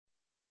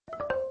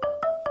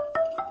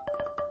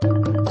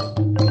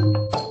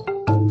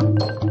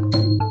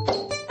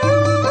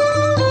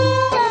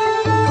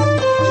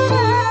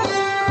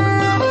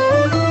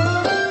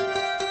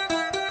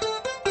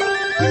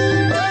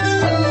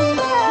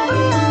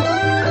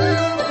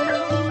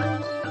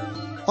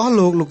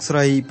លោកស្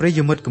រីប្រិយ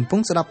មិត្តកំពុ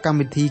ងស្ដាប់កម្ម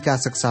វិធីការ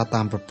សិក្សា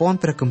តាមប្រព័ន្ធ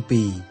ព្រះគម្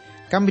ពីរ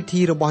កម្មវិ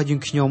ធីរបស់យើ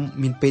ងខ្ញុំ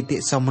មានបេតិ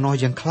សោមនស្ស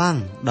យ៉ាងខ្លាំង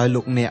ដោយ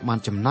លោកអ្នកបាន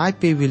ចំណាយ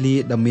ពេលវេលា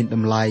ដ៏មានត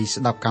ម្លៃ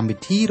ស្ដាប់កម្មវិ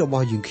ធីរប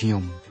ស់យើងខ្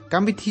ញុំក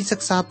ម្មវិធីសិ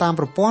ក្សាតាម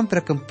ប្រព័ន្ធព្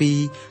រះគម្ពីរ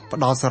ផ្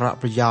ដល់សារៈ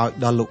ប្រយោជន៍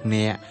ដល់លោក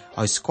អ្នក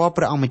ឲ្យស្គាល់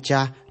ព្រះអង្គម្ចា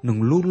ស់និង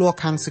លូតលាស់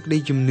ខាងសេចក្តី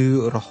ជំនឿ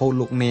រហូត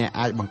លោកអ្នក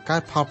អាចបង្កើ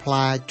តផលផ្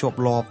លែជាប់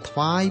លាប់ថ្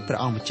វាយព្រះ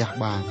អង្គម្ចាស់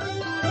បាន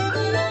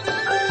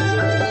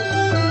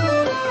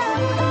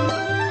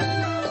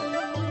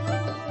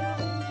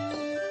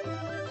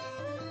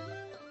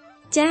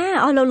ចា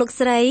អស់លោក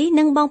ស្រី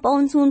និងបងប្អូ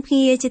នស្មួនភ្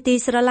ងាជាទី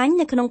ស្រឡាញ់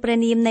នៅក្នុងព្រះ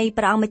នាមនៃ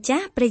ព្រះអង្គម្ចា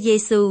ស់ព្រះយេ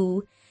ស៊ូវ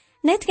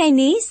នៅថ្ងៃ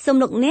នេះសូម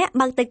លោកអ្នក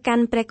បើកទៅកា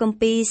ន់ព្រះគម្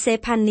ពីរសេ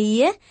ផានី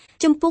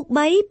ជំពូក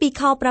3ពី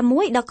ខ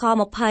6ដល់ខ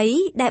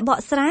20ដែលបក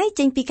ស្រាយ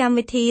ចេញពីកម្ម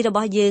វិធីរប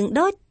ស់យើង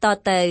ដូចត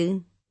ទៅ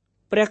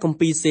ព្រះគម្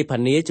ពីរសេផា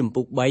នីជំ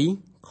ពូក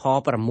3ខ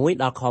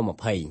6ដល់ខ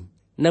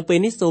20នៅពេល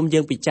នេះសូមយើ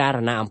ងពិចារ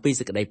ណាអំពី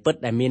សេចក្តីពិត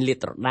ដែលមានលាត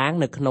ត្រដាង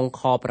នៅក្នុង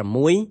ខ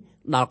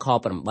6ដល់ខ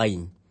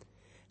8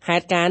ហេ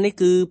តុការណ៍នេះ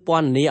គឺព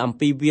ណ៌នាអំ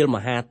ពីវាលម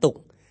ហាទុក្ខ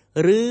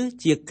ឬ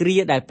ជាគ្រា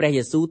ដែលព្រះ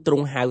យេស៊ូវទ្រ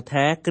ង់ហៅ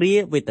ថាគ្រា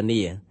វេទ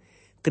នា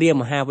គ្រាម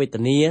ហាវេទ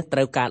នាត្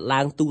រូវកើត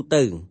ឡើងទូ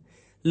ទៅ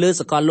លើ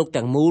សកលលោក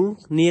ទាំងមូល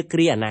នាគ្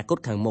រាអនាគត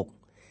ខាងមុខ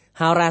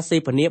ហោរាសេ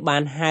ផានីបា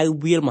នហៅ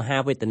វាលមហា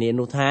វេទនា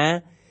នោះថា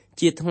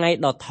ជាថ្ងៃ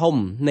ដ៏ធំ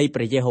នៃព្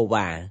រះយេហូ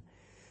វ៉ា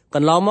ក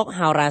ន្លងមក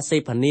ហោរាសេ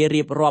ផានី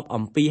រៀបរាប់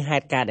អំពីហេ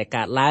តុការណ៍ដែល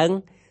កើតឡើង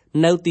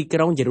នៅទីក្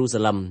រុងយេរូ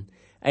សាឡិម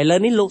ឥឡូវ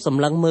នេះលោកស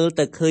ម្លឹងមើល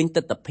ទៅឃើញ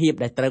ទិដ្ឋភាព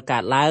ដែលត្រូវ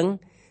កើតឡើង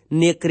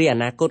នាគ្រាអ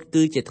នាគត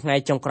គឺជាថ្ងៃ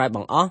ចុងក្រោយប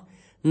ង្អស់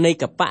នៃ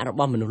កបៈរប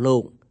ស់មនុស្សលោ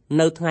ក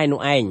នៅថ្ងៃ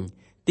នោះឯង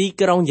ទី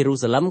ក្រុងយេរូ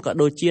សាឡិមក៏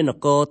ដូចជាន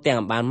គរទាំង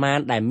អម្បាន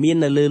ដែលមាន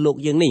នៅលើលោក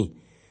យើងនេះ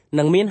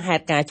នឹងមានហេ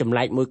តុការណ៍ចម្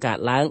លែកមួយកើត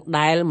ឡើង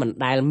ដែលមិន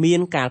ដែលមា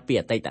នកាលពី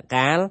អតីត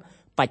កាល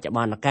បច្ចុប្ប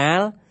ន្នកាល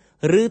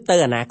ឬទៅ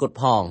អនាគត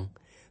ផង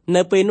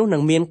នៅពេលនោះនឹ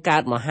ងមានកើ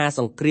តមហា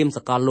សង្គ្រាមស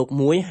កលលោក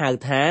មួយហៅ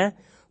ថា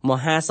ម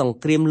ហាសង្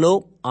គ្រាមលោក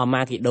អា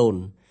ម៉ាហ្គីដូន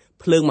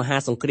ភ្លើងមហា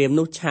សង្គ្រាម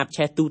នោះឆាប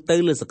ឆេះទូទៅ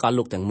លើសកល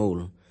លោកទាំងមូល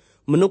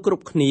មនុស្សគ្រ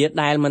ប់គ្នា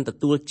ដែលមិនទ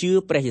ទួលជឿ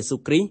ព្រះយេស៊ូវ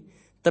គ្រីស្ទ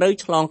ត្រូវ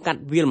ឆ្លងកា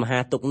ត់វាលមហា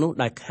ទុក្ខនោះ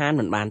ដោយខាន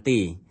មិនបានទេ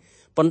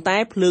ប៉ុន្តែ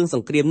ភ្លើងស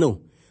ង្គ្រាមនោះ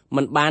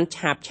មិនបាន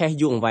ឆាបឆេះ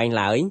យូរអង្វែង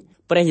ឡើយ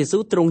ព្រះយេស៊ូ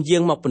វទ្រង់យា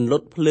ងមកពន្ល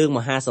ត់ភ្លើងម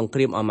ហាសង្គ្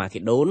រាមអាម៉ាហ្គី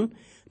ដូន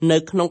នៅ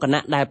ក្នុងគ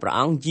ណៈដែលព្រះ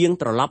អង្គយាង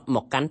ត្រឡប់ម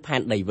កកាន់ផែ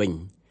នដីវិញ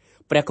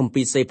ព្រះគម្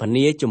ពីរសេផា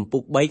នីជំពូ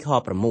ក3ខ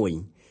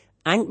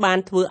6អញបាន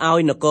ធ្វើឲ្យ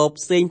នគរ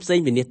ផ្សេង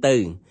វិនាសទៅ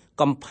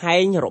កំផែ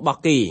ងរបស់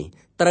គេ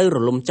ត្រូវរ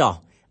លំចុះ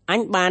អ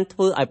ញបានធ្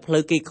វើឲ្យផ្លូ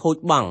វគេខូច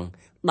បង់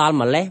ដល់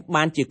ម្លេះ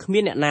បានជាគ្មា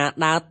នអ្នកណា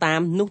ដើរតា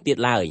មនោះទៀត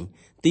ឡើយ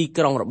ទី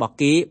ក្រុងរបស់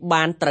គេ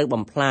បានត្រូវ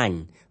បំផ្លាញ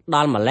ដ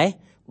ល់ម្លេះ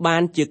បា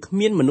នជាគ្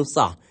មានមនុស្ស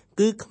សោះ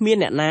គឺគ្មាន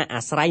អ្នកណា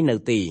អាស្រ័យនៅ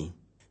ទេ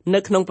នៅ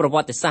ក្នុងប្រវ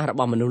ត្តិសាស្ត្ររ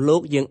បស់មនុស្សលោ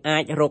កយើងអា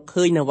ចរក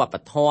ឃើញនៅវប្ប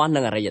ធម៌និ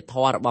ងអរិយធ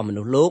ម៌របស់ម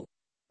នុស្សលោក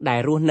ដែល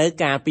រស់នៅ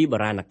កាលពីបុ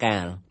រាណកា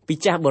លពី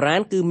ចាស់បុរា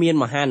ណគឺមាន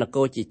មហានគ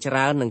រជាច្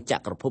រើននិងច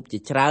ក្រភពជា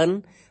ច្រើន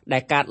ដែ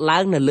លកើតឡើ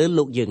ងនៅលើ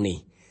លោកយើងនេះ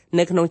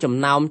នៅក្នុងចំ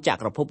ណោមច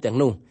ក្រភពទាំង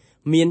នោះ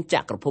មានច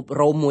ក្រភព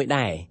រ៉ូមមួយ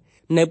ដែរ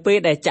នៅពេល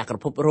ដែលចក្រ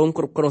ភពរ៉ូម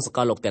គ្រប់គ្រងសក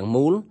លលោកទាំង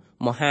មូល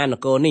មហាន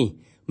គរនេះ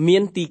មា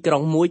នទីក្រុ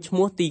ងមួយឈ្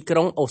មោះទីក្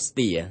រុងអូស្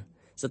ទា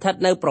ស្ថិត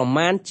នៅប្រ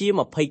មាណជា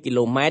20គី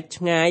ឡូម៉ែត្រ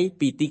ឆ្ងាយ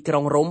ពីទីក្រុ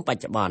ងរ៉ូមប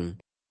ច្ចុប្បន្ន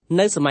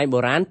នៅសម័យបុ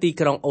រាណទី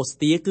ក្រុងអូស្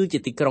ទាគឺជា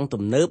ទីក្រុង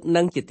ទំនើប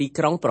និងជាទី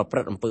ក្រុងប្រព្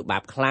រឹត្តអំពើបា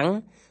បខ្លាំង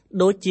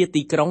ដូចជា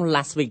ទីក្រុង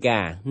Las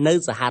Vegas នៅ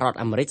សហរដ្ឋ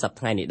អាមេរិកសប្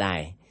តាហ៍នេះដែ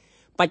រ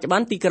បច្ចុប្ប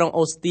ន្នទីក្រុង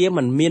អូស្ទា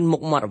មិនមានមុ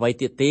ខមាត់អ្វី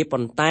ទៀតទេ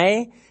ប៉ុន្តែ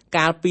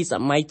កាលពីស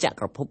ម័យច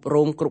ក្រភព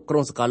រ៉ូមគ្រប់គ្រ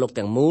ងសកលលោក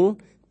ទាំងមូល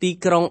ទី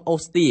ក្រុងអូ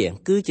ស្ទា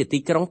គឺជាទី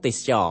ក្រុងទេស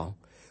ចរ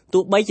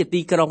ទោះបីជា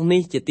ទីក្រុង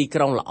នេះជាទីក្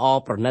រុងល្អ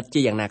ប្រណិត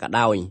ជាយ៉ាងណាក៏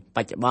ដោយប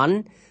ច្ចុប្បន្ន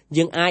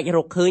យើងអាចរ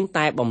កឃើញ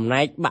តែបំ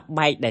ណែកបាក់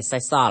បែកដែលសេ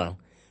សសល់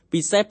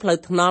ពិសេសផ្លូវ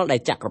ថ្នល់ដែ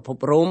លចក្រភព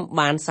រ៉ូម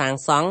បានសាង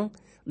សង់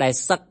ដែល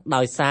សឹក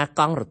ដោយសារ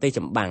កង់រទេះច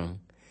ម្បាំង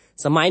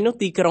សម័យនោះ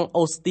ទីក្រុង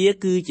អូស្ទា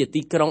គឺជា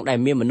ទីក្រុងដែល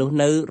មានមនុស្ស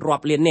នៅរា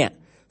ប់លាននាក់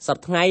ស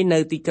ប្តាហ៍ថ្ងៃនៅ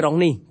ទីក្រុង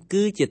នេះ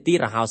គឺជាទី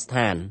រហោស្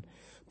ថាន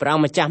ព្រះអ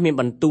ង្គម្ចាស់មាន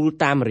បន្ទូល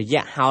តាមរ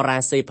យៈហោរា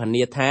សេផា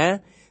នីថា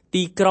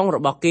ទីក្រុងរ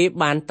បស់គេ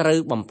បានត្រូវ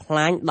បំផ្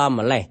លាញដល់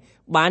ម្លេះ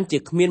បានជា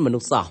គ្មានមនុ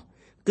ស្សសោះ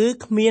គឺ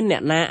គ្មានអ្ន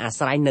កណាអា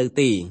ស្រ័យនៅ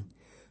ទេ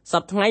ស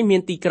ប្តាហ៍ថ្ងៃមា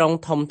នទីក្រុង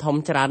ធំ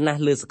ច្រើនណា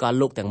ស់លើសកល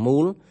លោកទាំងមូ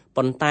ល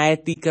ប៉ុន្តែ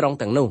ទីក្រុង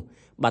ទាំងនោះ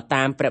បើ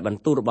តាមព្រះប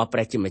ន្ទូលរបស់ព្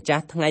រះជាម្ចា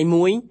ស់ថ្ងៃ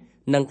មួយ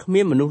នឹងគ្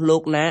មានមនុស្សលោ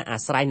កណាអា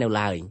ស្រ័យនៅ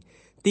ឡើយ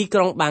ទីក្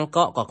រុងបាងក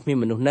កក៏គ្មាន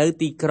មនុស្សនៅ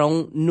ទីក្រុង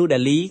នូដេ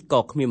លី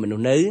ក៏គ្មានមនុ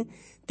ស្សនៅ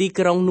ទី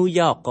ក្រុងញូវ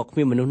យ៉កក៏គ្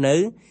មានមនុស្សនៅ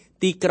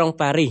ទីក្រុង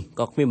ប៉ារីស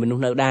ក៏គ្មានមនុស្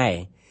សនៅដែរ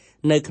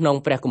នៅក្នុង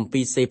ព្រះគម្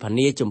ពីរសេផា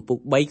នីជំពូក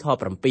3ខ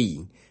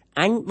7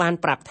អញបាន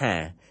ប្រាប់ថា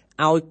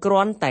ឲ្យគ្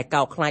រាន់តែ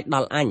កោតខ្លាចដ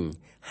ល់អញ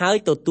ហើយ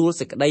ទទួល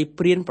សេចក្តី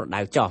ព្រានប្រ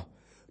ដៅចោះ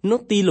នោះ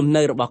ទីលំ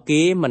នៅរបស់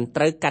គេមិន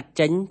ត្រូវកាត់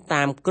ចេញ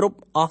តាមគ្រប់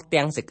អស់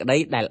ទាំងសេចក្តី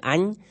ដែលអ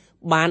ញ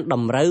បានត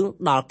ម្រូវ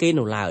ដល់គេ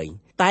នោះឡើយ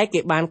តែគេ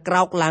បានក្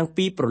រោកឡើង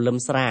ពីព្រលឹម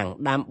ស្រាង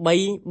ដើម្បី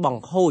ប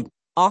ង្ខូច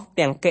អស់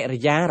ទាំងកិរិ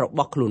យារប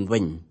ស់ខ្លួនវិ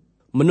ញ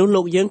មនុស្ស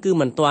លោកយើងគឺ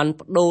មិនទាន់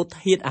បដូរ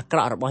ធាតុអាក្រ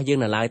ក់របស់យើង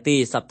នៅឡើយទេ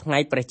សប្តាហ៍ថ្ងៃ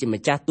ព្រះជា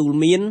ម្ចាស់ទូល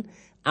មាន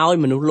ឲ្យ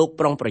មនុស្សលោក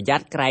ប្រុងប្រយ័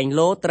ត្នក្រែង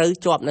លោត្រូវ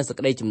ជាប់នៅសេច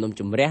ក្តីជំនុំ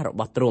ជម្រះរប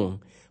ស់ទ្រង់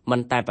មិន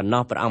តែប៉ុណ្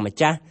ណោះព្រះអង្គម្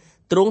ចាស់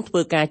ទ្រង់ធ្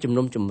វើការជំ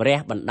នុំជម្រះ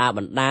បណ្ដា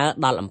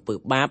ដល់អំពើ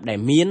បាបដែល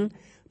មាន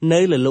នៅ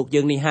លើលោក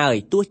យើងនេះហើយ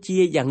ទោះជា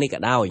យ៉ាងនេះក៏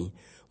ដោយ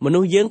មនុ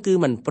ស្សយើងគឺ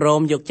មិនព្រ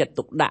មយកចិត្ត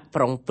ទុកដាក់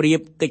ប្រុងប្រៀប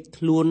កិច្ច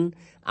ខ្លួន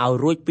ឲ្យ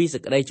រួចពីសេ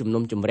ចក្តីជំ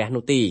នុំជម្រះ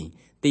នោះទេ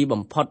ទី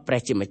បំផុតព្រះ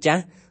ជាម្ចា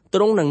ស់ទ្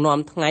រង់នឹងនាំ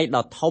ថ្ងៃ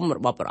ដ៏ធំរ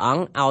បស់ព្រះអ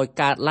ង្គឲ្យ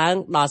កើតឡើង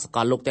ដល់សក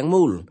លលោកទាំង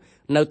មូល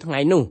នៅថ្ងៃ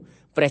នោះ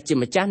ព្រះជា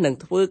ម្ចាស់នឹង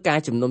ធ្វើការ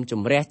ជំនុំជ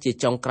ម្រះជា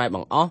ចុងក្រោយប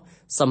ង្អស់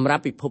សម្រា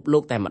ប់ពិភពលោ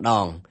កតែម្ដ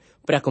ង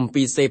ព្រះគម្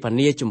ពីរសេផា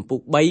នីជំពូក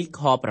3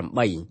ខ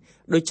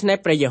8ដូច្នេះ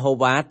ព្រះយេហូ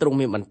វ៉ាទ្រង់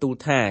មានបន្ទូល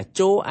ថា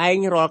ចូលឯង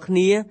រាល់គ្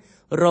នា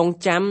រង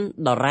ចាំ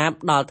ដរាប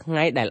ដល់ថ្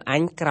ងៃដែលអ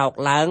ញក្រោក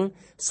ឡើង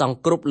សង្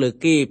គ្រប់លើ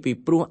គេពី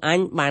ព្រោះអញ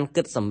បាន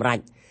គិតសម្រេច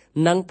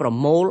និងប្រ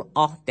មូលអ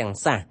ស់ទាំង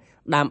សះ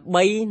ដើម្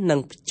បីនឹង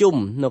ភ្ជុំ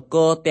នគ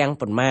រទាំង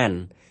ប៉ុន្មាន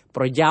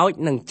ប្រយោជន៍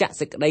នឹងចាក់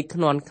សេចក្តីខ្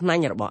នាន់ខ្នា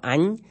ញ់របស់អ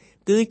ញ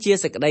គឺជា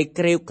សេចក្តី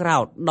ក្រេវក្រោ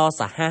ធដ៏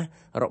សាហាវ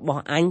រប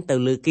ស់អញទៅ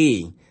លើគេ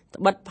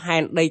ត្បិតផែ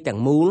នដីទាំង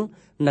មូល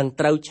នឹង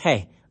ត្រូវឆេះ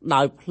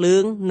ដោយភ្លើ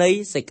ងនៃ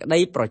សេចក្តី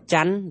ប្រ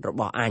ច័ណ្ឌរ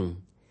បស់អញ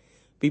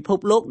ពិភព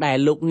លោកដែល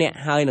លោកអ្នក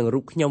ហើយនឹងរូ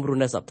បខ្ញុំរស់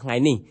នៅសប្តាហ៍ថ្ងៃ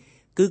នេះ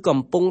គឺកំ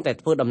ពុងតែ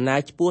ធ្វើដំណើរ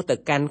ឆ្ពោះទៅ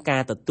កាន់កា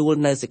រទទួល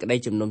នៅសេចក្តី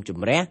ជំនុំជ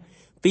ម្រះ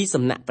ពី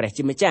សំណាក់ព្រះ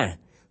ជាម្ចាស់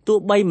ទោះ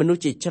បីមនុស្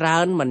សជាច្រើ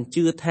នមិន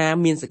ជឿថា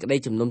មានសេចក្តី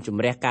ជំនុំជ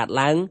ម្រះកើត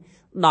ឡើង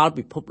ដល់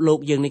ពិភពលោក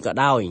យើងនេះក៏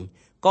ដោយ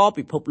ក៏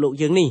ពិភពលោក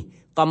យើងនេះ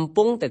កំ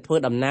ពុងតែធ្វើ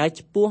ដំណើរ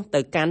ឆ្ពោះទៅ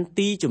កាន់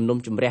ទីជំនុំ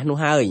ជម្រះនោះ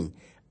ហើយ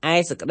ឯ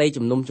សេចក្តី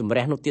ជំនុំជម្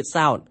រះនោះទៀត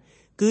សោត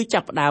គឺចា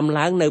ប់ផ្ដើម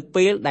ឡើងនៅ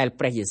ពេលដែល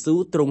ព្រះយេស៊ូវ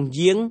ទ្រង់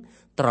យាង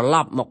ត្រឡ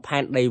ប់មកផែ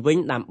នដីវិញ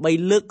ដើម្បី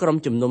លើកក្រុម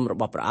ជំនុំរ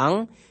បស់ព្រះអង្គ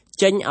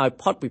ចេញឲ្យ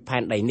ផុតពីផែ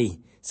នដីនេះ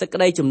សេចក្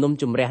តីជំនុំ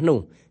ជម្រះនោះ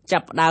ចា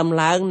ប់ផ្ដើម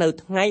ឡើងនៅ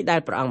ថ្ងៃដែល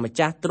ព្រះអង្គម្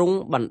ចាស់ទ្រង់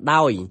បណ្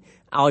ដោយ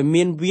ឲ្យ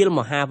មានវាល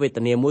មហាវេទ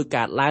នាមួយ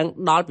កើតឡើង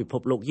ដល់ពិភ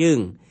ពលោកយើង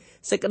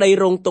សេចក្តី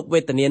រងទុក្ខវេ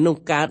ទនានោះ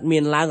កើតមា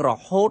នឡើងរ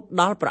ហូត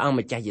ដល់ព្រះអង្គ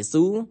ម្ចាស់យេ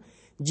ស៊ូវ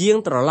យាង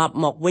ត្រឡប់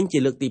មកវិញជា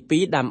លើកទី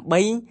2ដើម្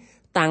បី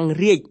តាំង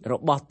រាជរ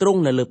បស់ទ្រង់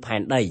នៅលើផែ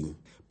នដី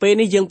ពេល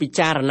នេះយើងពិ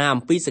ចារណា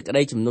អំពីសេចក្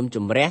តីជំនុំជ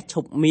ម្រះឈ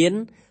ប់មាន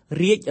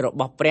រាជរ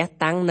បស់ព្រះ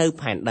តាំងនៅ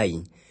ផែនដី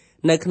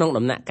នៅក្នុង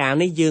ដំណាក់កាល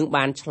នេះយើង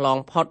បានឆ្លង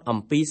ផុតអំ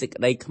ពីសេច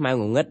ក្តីខ្មៅ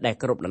ងងឹតដែល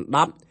គ្របដណ្ដ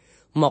ប់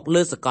មក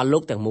លើសកលលោ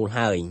កទាំងមូល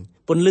ហើយ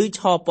ពន្លឺឆ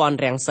ពាន់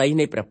រាំងសី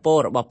នៃព្រះពរ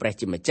របស់ព្រះ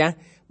ជាម្ចាស់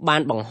បា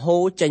នបង្ហូ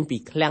រចេញពី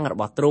ឃ្លាំងរ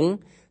បស់ទ្រង់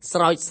ស្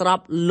រោចស្រព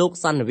លោក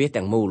សន្និវាស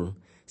ទាំងមូល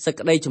សេច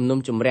ក្តីជំនុំ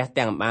ជម្រះ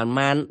ទាំង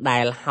បានដែ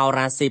លហោ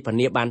រាសេផា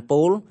នីបាន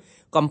ពោល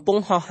កំពុង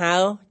ហោះហើ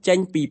រចេញ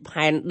ពី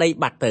ផែនដី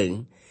បាត់ទៅ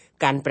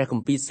កាន់ព្រះគ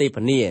ម្ពីរសេ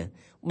ផានី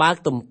បើក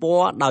ទំព័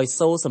រដោយ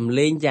សូរសំ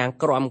ឡេងយ៉ាង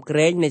ក្រំក្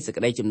រែងនៃសេច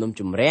ក្តីជំនុំ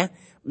ជម្រះ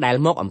ដែល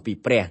មកអំពី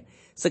ព្រះ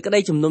សេចក្តី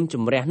ជំនុំជ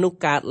ម្រះនោះ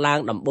កើតឡើង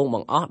ដំបូងប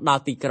ង្អស់ដ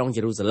ល់ទីក្រុង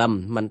យេរូសាឡឹម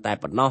មិនតែ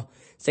ប៉ុណ្ណោះ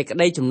សេចក្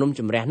តីជំនុំ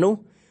ជម្រះនោះ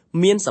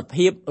មានស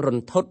ភាពរ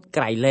ន្ធត់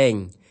ក្រៃលែង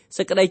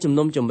សេចក្តីជំ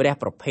នុំជម្រះ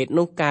ប្រភេទ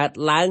នោះកើត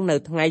ឡើងនៅ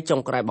ថ្ងៃចុ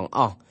ងក្រោយបង្អ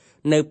ស់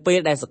នៅពេល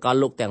ដែលសកល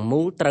លោកទាំងមូ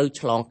លត្រូវ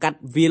ឆ្លងកាត់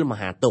វាលម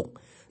ហាទុក្ខ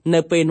នៅ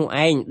ពេលនោះ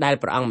ឯងដែល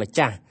ព្រះអង្គម្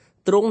ចាស់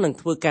ទ្រង់នឹង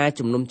ធ្វើការ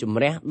ជំនុំជ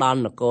ម្រះដល់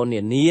នគរនា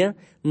នា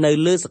នៅ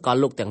លើសកល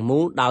លោកទាំងមូ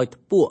លដោយ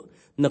ធ្ពួក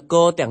នគ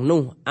រទាំង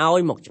នោះឲ្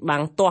យមកច្បាំ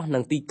ងទាស់នឹ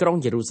ងទីក្រុង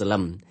យេរូសាឡឹ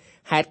ម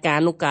ហេតុការ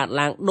ណ៍នោះកើត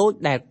ឡើងដូច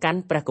ដែលកា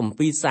ន់ព្រះគម្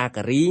ពីរសា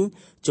ការី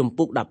ជំ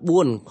ពូក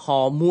14ខ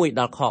1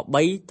ដល់ខ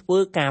3ធ្វើ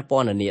ការព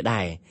ណ៌នា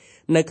ដែរ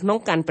នៅក្នុង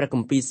កាន់ព្រះគ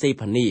ម្ពីរសេ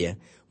ផានី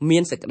មា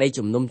នសេចក្តី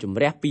ជំនុំជ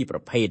ម្រះពីរប្រ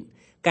ភេទ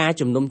ការ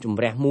ជំនុំជ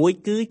ម្រះមួយ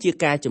គឺជា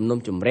ការជំនុំ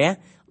ជម្រះ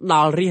ដ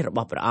ល់រាជរប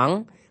ស់ព្រះអង្គ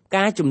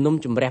ការជំនុំ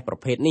ជម្រះប្រ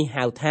ភេទនេះ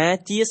ហៅថា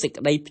ជាសេច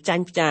ក្តីផ្ចា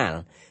ញ់ផ្ចាល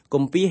គ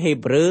ម្ពីរហេ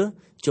ព្រើរ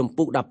ជំ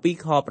ពូក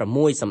12ខ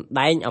6សម្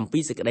ដែងអំពី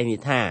សេចក្តីនេះ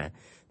ថា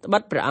ត្បិ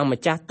តព្រះអង្គ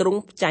ម្ចាស់ទ្រង់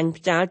ផ្ចាញ់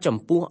ផ្ចាលចំ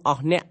ពោះអ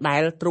ស់អ្នកដែ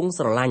លទ្រង់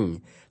ស្រឡាញ់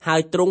ហើ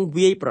យទ្រង់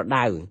វាយប្រ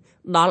ដៅ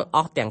ដល់អ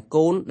ស់ទាំង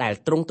កូនដែល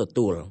ទ្រង់ទ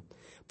ទួល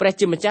ព្រះ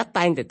ជាម្ចាស់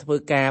តែងតែធ្វើ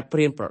ការព្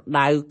រានប្រ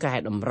ដៅកែ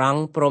តម្រង់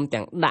ព្រម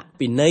ទាំងដាក់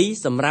ពិន័យ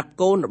សម្រាប់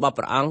កូនរបស់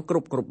ព្រះអង្គគ្រ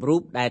ប់រូ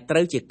បដែលត្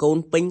រូវជាកូន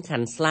ពេញខ័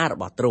ណ្ឌស្លារ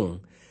បស់ទ្រង់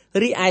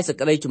រីឯសេច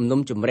ក្តីជំនុំ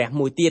ជម្រះ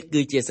មួយទៀត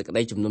គឺជាសេចក្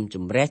តីជំនុំជ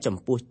ម្រះចំ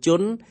ពោះជ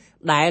ន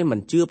ដែលមិន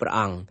ជឿព្រះ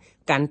អង្គ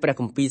កាន់ព្រះ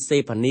គម្ពីរសេ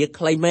ផានី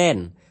ខ្លីមែន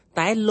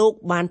តែលោក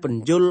បានព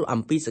ន្យល់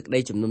អំពីសេចក្តី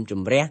ជំនុំជ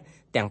ម្រះ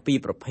ទាំងពីរ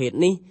ប្រភេទ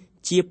នេះ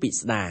ជាពិ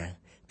ស្ដារ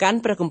កាន់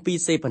ព្រះគម្ពីរ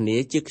សេផានី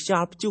ជាខ្យ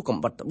ល់ព្យុះកំ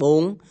បុតត្បូ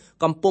ង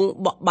កំពុង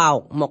បក់បោក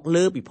មក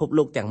លើពិភព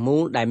លោកទាំងមូ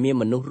លដែលមាន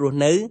មនុស្សរស់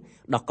នៅ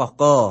ដ៏កុះ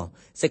ករ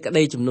សេចក្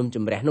តីជំនុំជ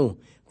ម្រះនោះ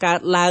កើត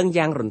ឡើង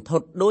យ៉ាងរន្ធ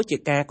ត់ដូចជា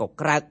ការក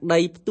ក្រើកដី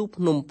ផ្ទុះ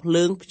ភ្នំភ្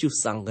លើងព្យុះ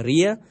សង្ឃ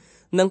រា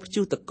និងព្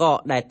យុះតកក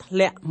ដែលធ្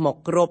លាក់មក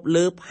គ្រប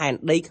លើផែន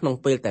ដីក្នុង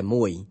ពេលតែ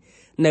មួយ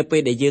នៅពេ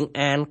លដែលយើង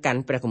អានកា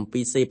ន់ព្រះគម្ពី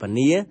រសេផា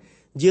នី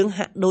យើង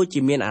ហាក់ដូចជា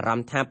មានអារម្ម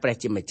ណ៍ថាព្រះ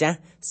ជាម្ចាស់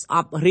ស្អ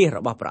ប់រាជរ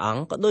បស់ព្រះអង្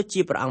គក៏ដូច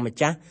ជាព្រះអង្គម្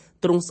ចាស់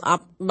ទ្រង់ស្អ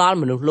ប់ដល់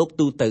មនុស្សលោក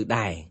ទូទៅ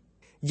ដែរ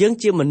យើង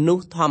ជាមនុស្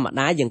សធម្ម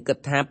តាយើងគិត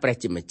ថាព្រះ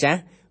ជាម្ចាស់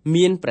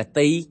មានព្រះ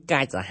ទ័យ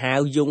កាចសាហាវ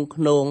យង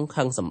ខ្នង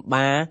ខឹងសម្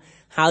បា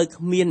ហើយ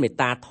គ្មានមេត្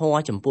តាធម៌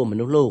ចំពោះម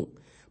នុស្សលោក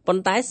ប៉ុ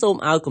ន្តែសូម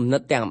ឲ្យគំនិ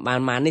តទាំងបាន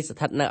នេះស្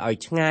ថិតនៅឲ្យ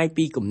ឆ្ងាយ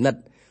ពីគំនិត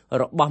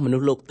របស់មនុ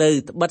ស្សលោកទៅ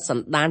ត្បិតស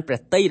ន្តានព្រះ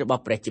ទ័យរប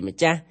ស់ព្រះជាម្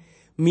ចាស់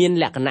មាន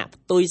លក្ខណៈ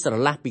ផ្ទុយស្រ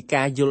ឡះពី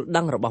ការយល់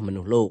ដឹងរបស់ម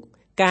នុស្សលោក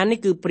ការនេះ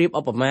គឺប្រៀប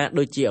ឧបមា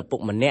ដូចជាឪពុក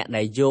ម្នាក់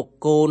ដែលយក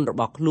កូនរ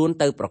បស់ខ្លួន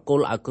ទៅប្រគ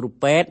ល់ឲ្យគ្រូ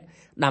ពេទ្យ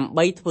ដើម្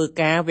បីធ្វើ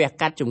ការវះ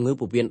កាត់ជំងឺ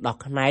ពោះវៀនដោះ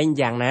ខ្នែង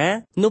យ៉ាងណា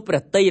នោះព្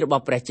រះទ័យរប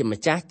ស់ព្រះជា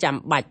ម្ចាស់ចាំ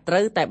បាច់ត្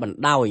រូវតែបណ្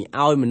ដោយ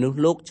ឲ្យមនុស្ស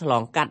លោកឆ្ល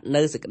ងកាត់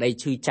នៅសេចក្តី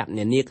ឈឺចាប់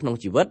នានាក្នុង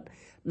ជីវិត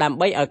ដើម្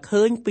បីឲ្យ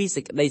ឃើញពី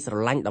សេចក្តីស្រ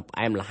ឡាញ់ដ៏ផ្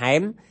អែមល្ហែ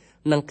ម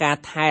និងការ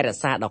ថែរ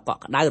ក្សាដ៏កក់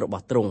ក្ដៅរប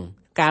ស់ទ្រង់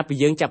កាលពី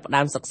យើងចាប់ផ្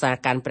ដើមសិក្សា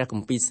កាន់ព្រះគ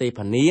ម្ពីរសេ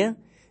ផានី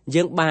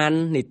យើងបាន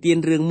និទាន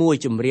រឿងមួយ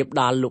ជម្រាប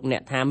ដល់លោកអ្ន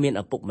កថាមាន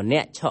ឪពុកម្នា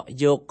ក់ឆក់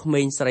យកក្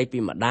មេងស្រីពី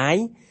ម្ដាយ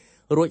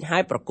រួចហើ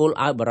យប្រគល់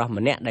ឲ្យបុរស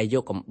ម្នាក់ដែលយ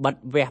កកំបិត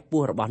វះ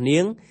ពោះរបស់នា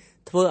ង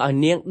ធ្វើឲ្យ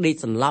នាងដេក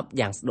សន្លប់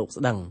យ៉ាងស្ដុក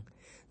ស្ដឹង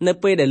នៅ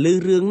ពេលដែលឮ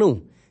រឿងនោះ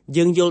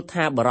យើងយល់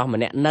ថាបុរសម្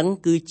នាក់នឹង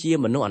គឺជា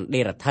មនុស្សអន្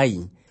តេរថ័យ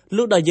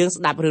លុះដល់យើង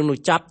ស្ដាប់រឿងនោះ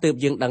ចប់ទើប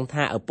យើងដឹង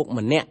ថាឪពុក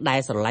ម្នាក់ដែល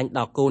ស្រឡាញ់ដ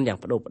ល់កូនយ៉ាង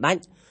ផ្ដួលផ្ដា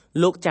ច់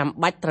លោកចាំ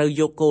បាច់ត្រូវ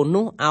យកកូន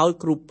នោះឲ្យ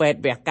គ្រូពេទ្យ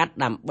វះកាត់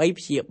ដើម្បី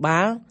ព្យាបា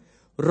ល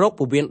រោគ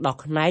ពោះវៀនដោះ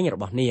ខ្នែងរ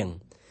បស់នាង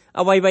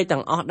អ្វីៗ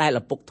ទាំងអស់ដែល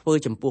ឪពុកធ្វើ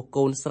ចំពោះ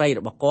កូនស្រី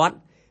របស់គាត់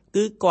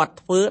គឺគាត់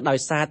ធ្វើដោយ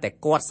សារតែ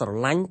គាត់ស្រ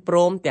ឡាញ់ព្រ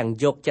មទាំង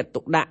យកចិត្ត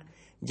ទុកដាក់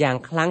យ៉ាង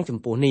ខ្លាំងចំ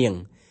ពោះនាង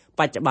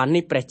បច្ចុប្បន្ន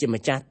នេះព្រះជា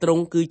ម្ចាស់ទ្រ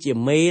ង់គឺជា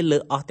មេលើ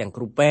អស់ទាំង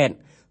គ្រូពេទ្យ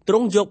ទ្រ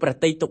ង់យកព្រះ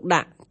ទ័យទុក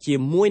ដាក់ជា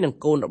មួយនឹង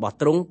កូនរបស់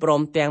ទ្រង់ព្រ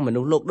មទាំងមនុ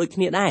ស្សលោកដូច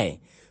គ្នាដែរ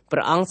ព្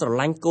រះអង្គស្រ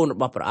ឡាញ់កូនរ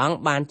បស់ព្រះអង្គ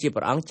បានជា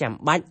ព្រះអង្គចាំ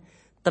បាច់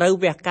ត្រូវ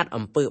វះកាត់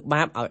អំពើ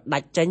បាបឲ្យដា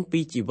ច់ចេញពី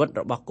ជីវិត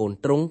របស់កូន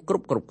ទ្រង់គ្រ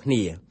ប់គ្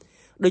នា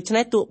ដូច្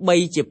នេះទោះបី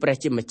ជាព្រះ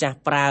ជាម្ចាស់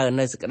ប្រើ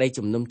នៅសេចក្តី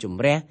ជំនុំជ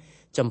ម្រះ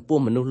ចំពោះ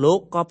មនុស្សលោក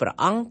ក៏ព្រះ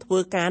អង្គធ្វើ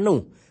ការនោះ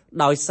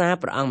ដោយសារ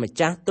ព្រះអង្គម្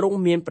ចាស់ទ្រង់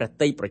មានព្រះ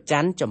ទ័យប្រច័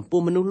ណ្ឌចំពោះ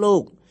មនុស្សលោ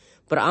ក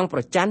ព្រះអង្គប្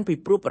រច័ណ្ឌពី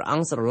ព្រោះព្រះអ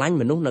ង្គស្រឡាញ់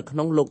មនុស្សនៅក្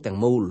នុងលោកទាំង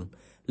មូល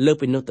លើស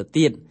ពីនោះទៅ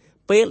ទៀត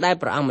ពេលដែល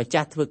ព្រះអង្គម្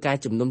ចាស់ធ្វើការ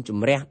ជំនុំជ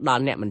ម្រះដ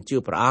ល់អ្នកមិនជឿ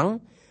ព្រះអង្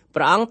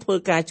គធ្វើ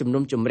ការជំ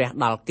នុំជម្រះ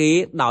ដល់គេ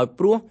ដោយ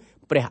ព្រោះ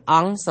ព្រះអ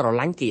ង្គស្រ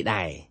ឡាញ់គេ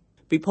ដែរ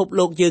ពិភព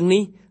លោកយើង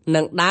នេះ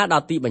នឹងដើរដ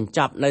ល់ទីបញ្ច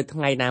ប់នៅថ្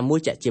ងៃណាមួយ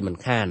ចាក់ជាមិន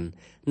ខាន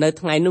នៅ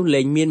ថ្ងៃនោះ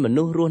លែងមានម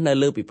នុស្សរស់នៅ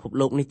លើពិភព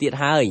លោកនេះទៀត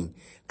ហើយ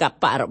ក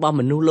បៈរបស់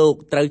មនុស្សលោក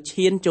ត្រូវ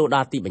ឈានចូលដ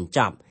ល់ទីបញ្ច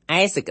ប់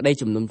ឯសេចក្តី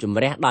ជំនុំជ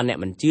ម្រះដល់អ្នក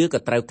មិនជឿក៏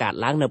ត្រូវកើត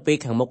ឡើងនៅពេល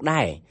ខាងមុខ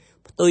ដែរ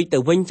ផ្ទុយទៅ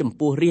វិញចំ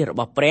ពោះរាជរ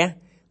បស់ព្រះ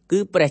គឺ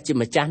ព្រះជា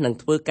ម្ចាស់នឹង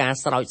ធ្វើការ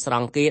ស្រោចស្រ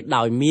ង់គេ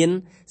ដោយមាន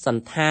ស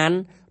ន្តាន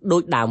ដូ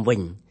ចដើមវិ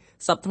ញ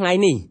សប្តាហ៍ថ្ងៃ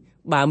នេះ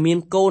បើមាន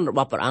កូនរប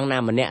ស់ព្រះអង្គណា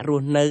ម្នាក់រ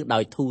ស់នៅដោ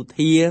យធូរ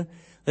ធា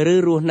រឬ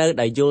រស់នៅ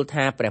ដោយយល់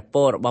ថាព្រះព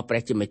ររបស់ព្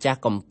រះជាម្ចាស់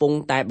កំពុង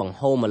តែបង្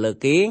ហូរមកលើ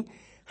គេ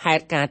ហេ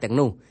តុការទាំង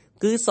នោះ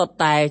គឺសុទ្ធ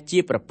តែជា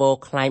ព្រះពរ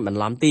ខ្លែងបន្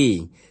លំទី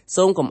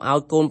សូមកុំឲ្យ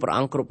កូនព្រះ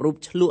អង្គគ្រប់រូប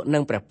ឆ្លក់នឹ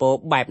ងព្រះពរ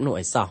បែបនោះ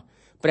ឲ្យសោះ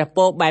ព្រះព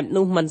របែប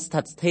នោះមិនស្ថិ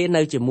តស្ថេរ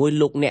នៅជាមួយ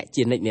លោកអ្នក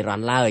ជានិច្ចនិរ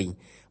ន្តរ៍ឡើយ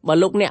បើ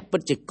លោកអ្នកពិ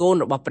តជាកូន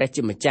របស់ព្រះ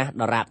ជាម្ចាស់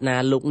ដរាបណា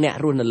លោកអ្នក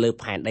រស់នៅលើ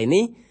ផែនដី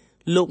នេះ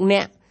លោកអ្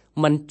នក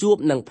មិនជួប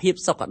នឹងភាព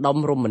សុខដុម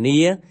រមនា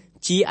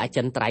ជាអ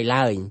ចិន្ត្រៃយ៍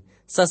ឡើយ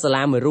សិស្សសា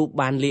លាមួយរូប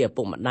បានលាឪ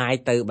ពុកម្ដាយ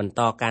ទៅបន្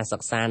តការសិ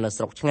ក្សានៅ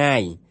ស្រុកឆ្ងា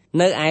យ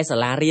នៅឯសា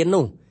លារៀន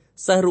នោះ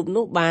សិស្សរូប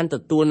នោះបានទ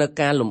ទួលនៅ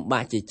ការលំ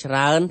បាកជាច្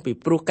រើនពី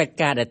ព្រោះកិច្ច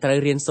ការដែលត្រូវ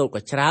រៀនសូត្រ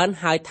ក៏ច្រើន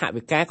ហើយថ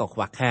វិកាក៏ខ្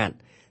វះខាត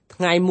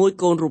ថ្ងៃមួយ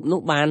កូនរូបនោះ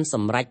បានស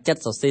ម្រេចចិត្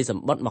តសរសេរស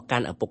ម្បត្តិមកកា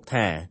ន់ឪពុក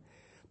ថា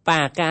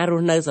ប៉ាការរ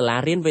ស់នៅសាលា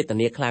រៀនវេទ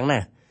នាខ្លាំងណា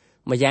ស់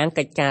ម្យ៉ាង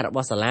កិច្ចការរប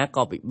ស់សាលា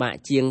ក៏ពិបាក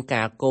ជាង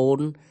ការកូន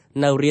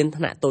នៅរៀន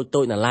ថ្នាក់តូច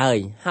ៗនៅឡើយ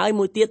ហើយ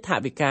មួយទៀតថ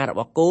វិការប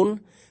ស់កូន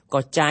ក៏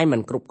ចាយមិន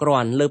គ្រប់គ្រា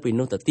ន់លើពី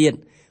នោះទៅទៀត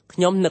ខ្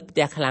ញុំនឹកផ្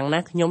ទះខ្លាំងណា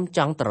ស់ខ្ញុំច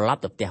ង់ត្រឡ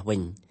ប់ទៅផ្ទះវិ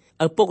ញ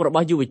ឪពុករប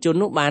ស់យុវជន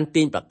នោះបាន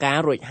ទាញปากកា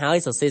រួចហើយ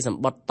សរសេរស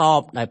ម្បត្តិត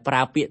បដោយប្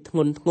រើពាក្យធ្ង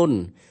ន់ធ្ងរ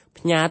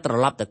ផ្ញើត្រ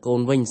ឡប់ទៅកូន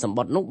វិញសម្ប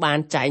ត្តិនោះបាន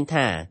ចែង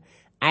ថា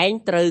ឯង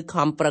ត្រូវ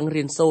ខំប្រឹង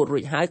រៀនសូត្ររួ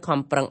ចហើយខំ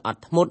ប្រឹងអ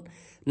ត់ធ្មត់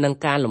នឹង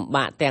ការលំ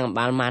បាកទាំងអំ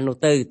បាលម៉ាននោះ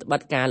ទៅត្បិ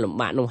តការលំ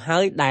បាកនោះហើ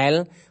យដែល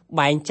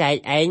បែងចែក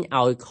ឯង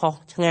ឲ្យខុស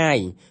ឆ្ងាយ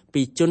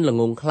ពីជនល្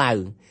ងងខ្លៅ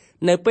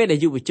នៅពេលដែល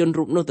យុវជន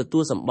រូបនោះទទួ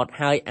លសម្បត្តិ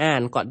ហើយអា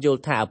នគាត់យ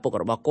ល់ថាឪពុក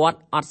របស់គាត់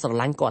អត់ស្រ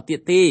ឡាញ់គាត់ទៀ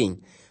តទេ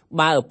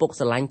បើឪពុក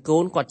ស្រឡាញ់កូ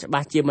នគាត់ច្បា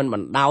ស់ជាមិនប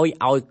ណ្ដោយ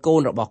ឲ្យកូ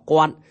នរបស់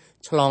គាត់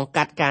ឆ្លង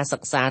កាត់ការសិ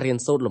ក្សារៀន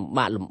សូត្រលំ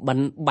បាកលំបិន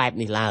បែប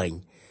នេះឡើយ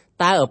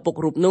តើឪពុក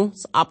រូបនោះ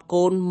ស្អប់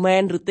កូនមែ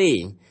នឬទេ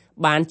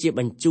បានជា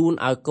បញ្ជូន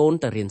ឲ្យកូន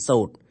ទៅរៀនសូ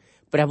ត្រ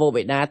ព្រះវរ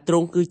បិតាទ្រ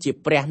ង់គឺជា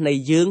ព្រះនៃ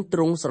យើងទ្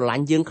រង់ស្រឡា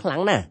ញ់យើងខ្លាំ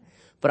ងណាស់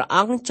ព្រះអ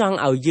ង្គចង់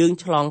ឲ្យយើង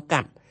ឆ្លង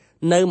កាត់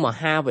នៅម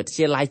ហាវិទ្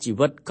យាល័យជី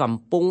វិតកំ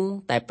ពុង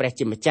តែព្រះ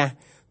ជាម្ចាស់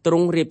ទ្រ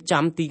ង់រៀប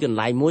ចំទីកន្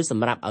លែងមួយស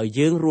ម្រាប់ឲ្យ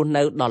យើងរស់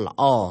នៅដ៏ល្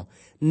អ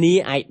នា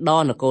ឯក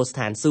នគរស្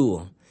ថានសួ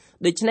គ៌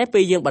ដូច្នេះពេ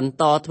លយើងបន្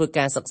តធ្វើ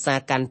ការសិក្សា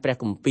កាន់ព្រះ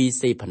គម្ពីរ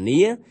សេផានី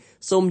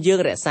សូមយើង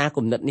រក្សា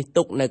គំនិតនេះ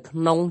ទុកនៅក្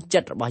នុងចិ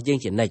ត្តរបស់យើង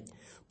ជានិច្ច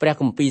ព្រះ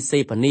គម្ពីរសេ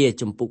ផានី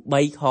ជំពូក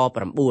3ខ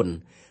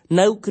9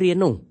នៅគ្រា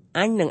នោះ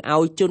អញនឹង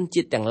ឲ្យជន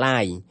ជាតិទាំងឡា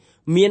យ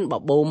មានប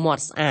បោមា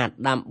ត់ស្អាត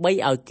ដើម្បី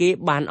ឲ្យគេ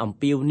បានអំ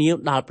ពាវនាវ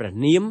ដល់ព្រះ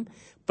នាម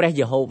ព្រះ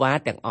យេហូវ៉ា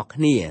ទាំងអស់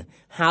គ្នា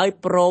ហើយ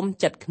ព្រម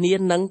ចិត្តគ្នា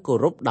នឹងគោ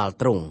រពដល់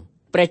ទ្រង់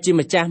ព្រះជា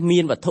ម្ចាស់មា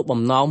នវត្ថុ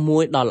បំណងមួ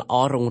យដ៏ល្អ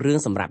រុងរឿង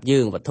សម្រាប់យើ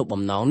ងវត្ថុ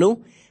បំណងនោះ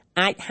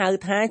អាចហៅ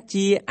ថា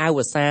ជាអវ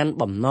សាន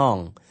បំណង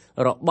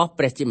របស់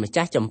ព្រះជាម្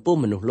ចាស់ចំពោះ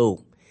មនុស្សលោក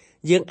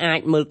យើងអាច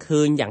មើល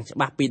ឃើញយ៉ាងច្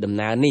បាស់ពីដំ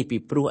ណើរនេះពី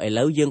ព្រោះឥ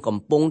ឡូវយើងកំ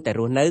ពុងតែ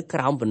រស់នៅក្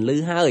រោមពន្លឺ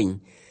ហើយ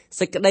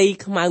សេចក្តី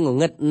ខ្មៅង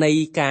ងឹតនៃ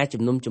ការ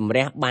ជំនុំជម្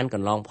រះបានក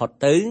ន្លងផុត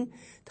ទៅ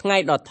ថ្ងៃ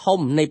ដ៏ធំ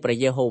នៃព្រះ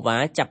យេហូវ៉ា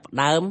ចាប់ផ្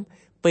ដើម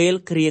ពេល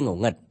គ្រាង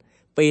ងឹត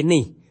ព ពេល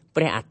នេះ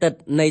ព្រះអាទិត្យ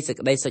នៃសេច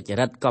ក្តីសុច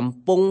រិតកំ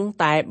ពុង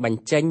តែប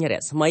ញ្ចេញរ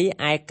ស្មី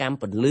ឯកម្ម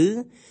ពន្លឺ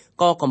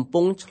ក៏កំ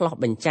ពុងឆ្លុះ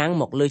បញ្ចាំង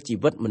មកលើជី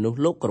វិតមនុស្ស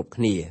លោកគ្រប់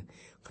គ្នា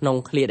ក្នុង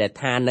ឃ្លាដែល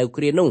ថានៅ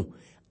គ្រានោះ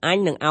អញ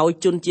នឹងឲ្យ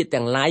ជនជាតិ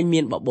ទាំងឡាយមា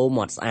នបបោ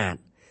មាត់ស្អាត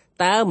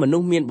តើមនុ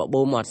ស្សមានប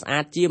បោមាត់ស្អា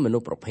តជាមនុ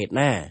ស្សប្រភេទ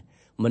ណា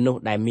មនុស្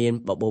សដែលមាន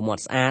បបោមា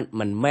ត់ស្អាត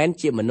មិនមែន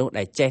ជាមនុស្ស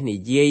ដែលចេះនិ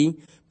យាយ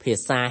ភា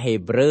សាហេ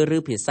ប្រឺឬ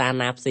ភាសា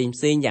ណាផ្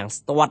សេងយ៉ាង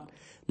ស្ទាត់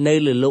នៅ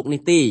លើโลก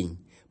នេះទេ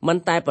មិន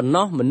តែប៉ុណ្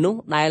ណោះមនុស្ស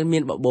ដែលមា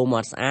នបបោមា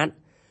ត់ស្អាត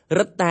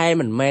រឹតតែ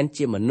មិនមែន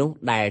ជាមនុស្ស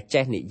ដែល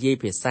ចេះនិយាយ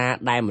ភាសា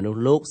ដែលមនុស្ស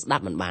លោកស្ដា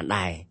ប់មិនបាន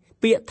ដែរ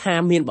ពាក្យថា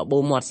មានបបោ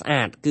មាត់ស្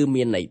អាតគឺ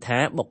មានន័យថា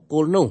បុគ្គ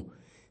លនោះ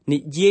និ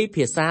យាយ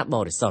ភាសាប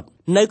រិសុទ្ធ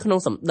នៅក្នុង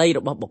សម្ដីរ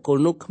បស់បុគ្គល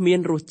នោះគ្មាន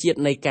រសជាតិ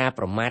នៃការ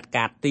ប្រមាថ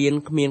កាត់ទាន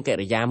គ្មានកិ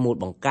រិយាមូល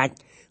បង្កាច់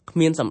គ្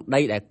មានសម្ដី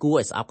ដែលគួរ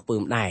ឲ្យស្អប់ខ្ពើ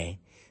មដែរ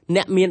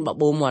អ្នកមានប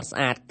បោមាត់ស្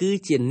អាតគឺ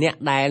ជាអ្នក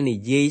ដែលនិ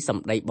យាយស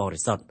ម្ដីប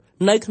រិសុទ្ធ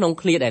នៅក្នុង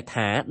ឃ្លាដែល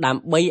ថាដើ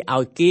ម្បី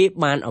ឲ្យគេ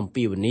បានអំ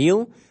ពាវនាវ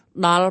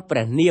ដល់ព្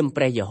រះនាម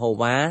ព្រះយេហូ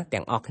វ៉ា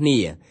ទាំងអស់គ្នា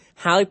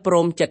ហើយព្រ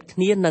មចិត្តគ្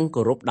នានឹង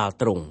គោរពដល់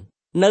ទ្រង់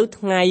នៅ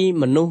ថ្ងៃ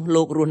មនុស្ស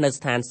លោករស់នៅ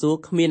ស្ថានសួគ៌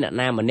គ្មានអ្នក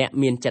ណាម្នាក់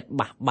មានចិត្ត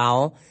បះបោរ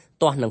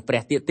ទាស់នឹងព្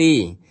រះទៀតទេ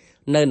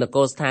នៅនគ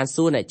រស្ថាន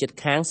សួគ៌អ្នកជិត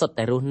ខាងសុទ្ធ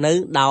តែរស់នៅ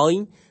ដោយ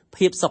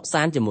ភាពសុខ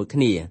សាន្តជាមួយគ្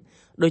នា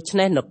ដូច្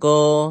នេះនគ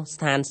រស្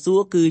ថានសួ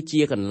គ៌គឺ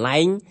ជាកន្លែ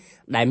ង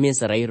ដែលមាន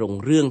សេរីរុង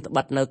រឿងត្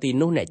បិតនៅទី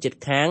នោះអ្នកជិត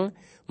ខាង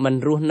មិន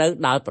រស់នៅ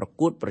ដោយប្រ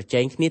កួតប្រជែ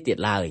ងគ្នាទៀត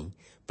ឡើយ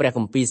ព្រះគ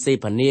ម្ពីរសេ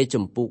ផានី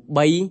ជំពូក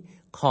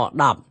3ខ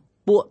10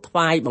ពួកថ្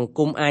វាយបង្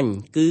គំអញ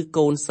គឺ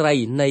កូនស្រី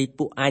នៃ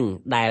ពួកអញ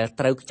ដែល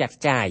ត្រូវខ្ចាត់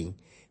ខ្ចាយ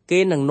គេ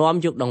នឹងនាំ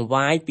យកដង្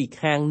វាយពី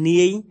ខាង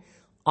នាយ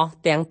អស់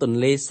ទាំងទន្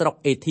លេស្រុក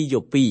អេធី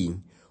យ៉ូពី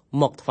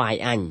មកថ្វាយ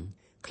អញ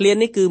ឃ្លា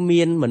នេះគឺ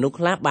មានមនុស្ស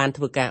ខ្លះបាន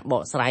ធ្វើការប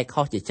កស្រាយ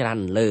ខុសជាច្រើន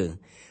លើ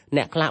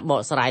អ្នកខ្លះប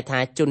កស្រាយថា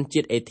ជន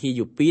ជាតិអេធី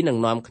យ៉ូពីនឹង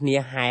នាំគ្នា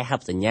ហែហឹ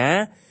បសញ្ញា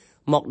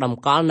មកតម្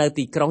កល់នៅ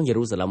ទីក្រុងយេ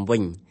រូសាឡិមវិ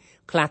ញ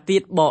ខ្លះទៀ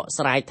តបក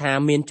ស្រាយថា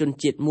មានជន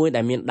ជាតិមួយ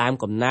ដែលមានដើម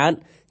កំណើត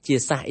ជា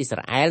សាសអ៊ីស្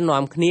រាអែល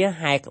នាំគ្នា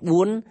ហែក្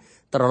បួន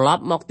ត្រឡ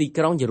ប់មកទី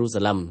ក្រុងយេរូ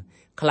សាឡិម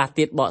ខ្លះ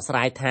ទៀតបកស្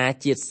រាយថា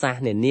ជាតិសាស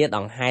នានាដ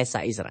ង្ហែសា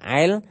សអ៊ីស្រា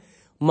អែល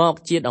មក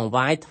ជាដង្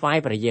វាយថ្វាយ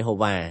ព្រះយេហូ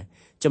វ៉ា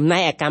ចំណែ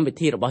កឯកម្មវិ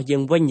ធីរបស់យើ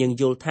ងវិញយើង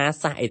យល់ថា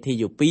សាសអេធី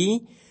យ៉ូពី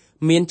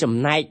មានចំ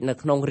ណែកនៅ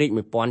ក្នុងរាជ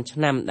 1000 ឆ្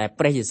នាំដែល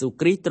ព្រះយេស៊ូវ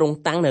គ្រីស្ទទ្រង់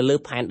តាំងនៅលើ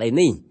ផែនដី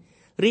នេះ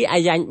រីឯ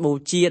យ៉ាញ់បូ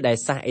ជាដែល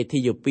សាសអេធី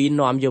យ៉ូពី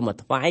នាំយកមក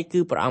ថ្វាយគឺ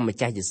ព្រះអង្គម្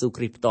ចាស់យេស៊ូវ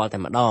គ្រីស្ទផ្ទាល់តែ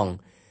ម្ដង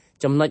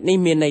ចំណុចនេះ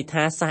មានន័យ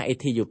ថាសាសអេ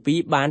ធីយ៉ូពី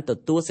បានទ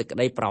ទួលសេចក្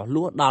តីប្រោស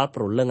លោះដល់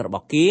ព្រលឹងរប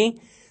ស់គេ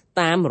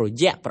តាមរ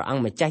យៈព្រះអង្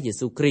គម្ចាស់យេ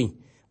ស៊ូវគ្រីស្ទ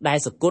ដែល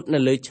សគត់នៅ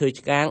លើឈើ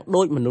ឆ្កាង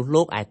ដូចមនុស្ស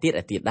លោកឯទៀ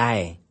តដែរ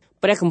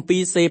ព្រះគម្ពី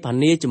រសេផា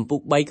នីជំពូ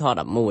ក3ខ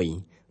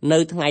11នៅ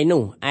ថ្ងៃ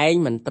នោះឯង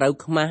មិនត្រូវ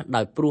ខ្មាស់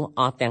ដោយព្រោះ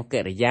អស់ទាំងកិ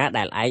រិយា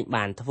ដែលឯង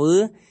បានធ្វើ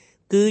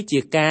គឺជា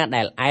ការ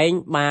ដែលឯង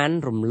បាន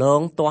រំល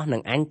ងទាស់នឹ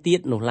ងអញទៀត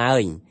នោះឡើ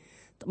យ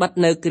ត្បិត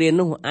នៅគ្រា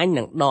នោះអញ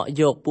នឹងដក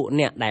យកពួក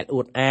អ្នកដែល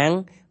អួតអាង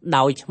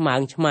ដោយឆ្មើ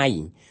ងឆ្មៃ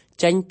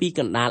ចេញពីក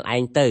ណ្ដាលឯ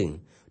ងទៅ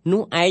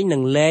នោះឯងនឹ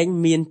ងលែង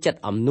មានចិត្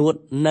តអំនួត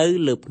នៅ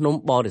លើភ្នំ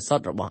បរិសុ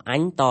ទ្ធរបស់អ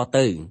ញត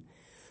ទៅ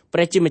ព្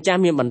រះជាម្ចាស់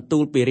មានបន្ទូ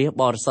លពីរាជ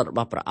បរិសុទ្ធរប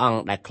ស់ព្រះអង្គ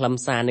ដែលខ្លឹម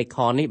សារនៃខ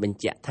នេះបញ្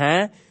ជាក់ថា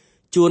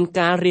ជួន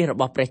កាលរាជរ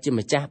បស់ព្រះជា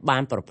ម្ចាស់បា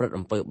នប្រព្រឹត្ត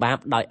អំពើបាប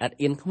ដោយឥត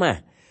អៀនខ្មាស់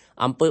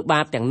អំពើ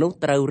បាបទាំងនោះ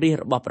ត្រូវរាជ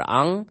របស់ព្រះអ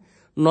ង្គ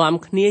នាំ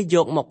គ្នាយ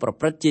កមកប្រ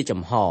ព្រឹត្តជា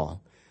ចំហ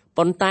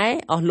ប៉ុន្តែ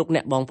អស់លោកអ្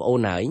នកបងប្អូ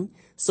នហើយ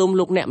សូម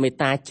លោកអ្នកមេត្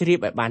តាជ្រា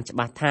បឲ្យបានច្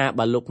បាស់ថា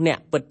បើលោកអ្នក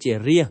ពិតជា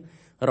រាជ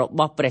រប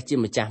ស់ព្រះជា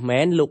ម្ចាស់មែ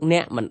នលោកអ្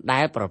នកមិនដែ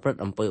លប្រព្រឹត្ត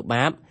អំពើ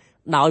បាប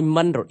ដោយ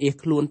មិនរអៀស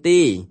ខ្លួនទេ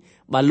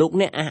បើលោក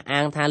អ្នកអះអា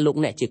ងថាលោក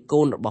អ្នកជា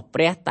កូនរបស់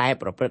ព្រះតែ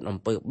ប្រព្រឹត្តអំ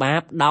ពើបា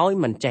បដោយ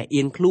មិនចេះ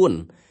អៀនខ្លួន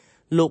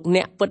លោក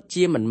អ្នកពិត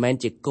ជាមិនមែន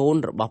ជាកូន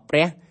របស់ព្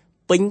រះ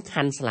ពេញខ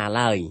ណ្ឌស្លា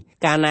ឡើយ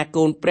កាលណា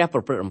កូនព្រះប្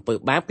រព្រឹត្តអំពើ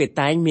បាបគេ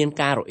តែងមាន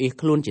ការរអៀស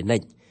ខ្លួនជានិ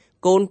ច្ច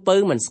កូនពៅ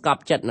មិនស្ក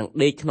ប់ចិត្តនឹង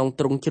ដេកក្នុង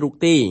ទ្រុងជ្រូក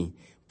ទេ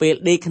ពេល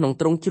ដេកក្នុង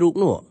ទ្រុងជ្រូក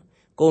នោះ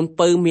កូន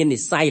ពៅមាននិ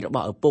ស្ស័យរប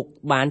ស់ឪពុក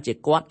បានជា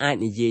គាត់អាច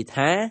និយាយ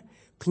ថា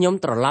ខ្ញុំ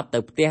ត្រឡប់ទៅ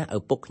ផ្ទះឪ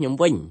ពុកខ្ញុំ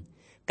វិញ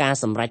ការ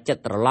សម្រេចចិត្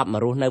តត្រឡប់មក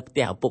រស់នៅផ្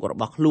ទះឪពុករ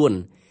បស់ខ្លួន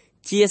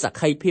ជាសក្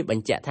ខីភាពប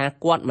ញ្ជាក់ថា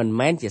គាត់មិន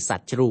មែនជាស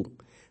ត្វជ្រូក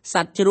ស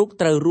ត្វជ្រូក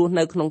ត្រូវរស់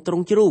នៅក្នុងទ្រុ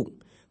ងជ្រូក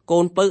កូ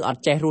នពៅអ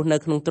ត់ចេះរស់នៅ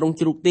ក្នុងទ្រុង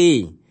ជ្រូកទេ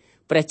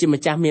ព្រះជា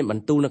ម្ចាស់មានប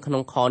ន្ទូលនៅក្នុ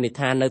ងខនេះ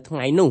ថានៅថ្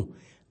ងៃនោះ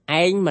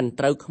ឯងមិន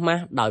ត្រូវខ្មា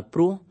ស់ដោយព្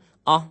រោះ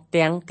អស់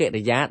ទាំងកិ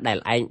រិយាដែល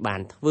ឯងបា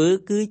នធ្វើ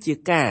គឺជា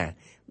ការ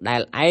ដែ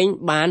លឯង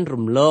បាន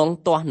រំលង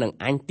ទាស់នឹង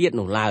អញទៀត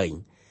នោះឡើយ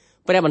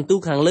ព្រះបន្ទូល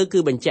ខាងលើគឺ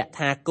បញ្ជាក់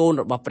ថាកូន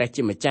របស់ព្រះ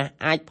ជាម្ចាស់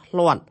អាចភ្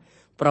លាត់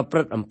ប្រព្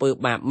រឹត្តអំពើ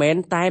បាបមែន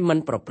តែមិន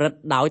ប្រព្រឹត្ត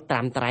ដោយត្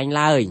រាំត្រែង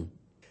ឡើយ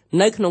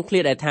នៅក្នុងឃ្លា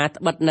ដែលថា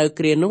ត្បិតនៅ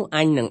គ្រានោះអ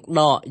ញនឹង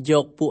ដកយ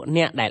កពួក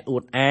អ្នកដែលអួ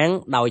តអាង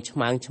ដោយឆ្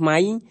មើងឆ្មៃ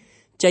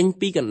ចេញ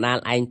ពីកណ្ដាល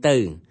ឯងទៅ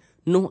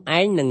នោះឯ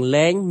ងនឹង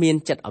លែងមាន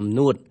ចិត្តអំ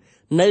នួត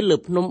នៅលើ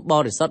ភ្នំប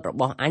រិសុទ្ធរ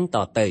បស់អញត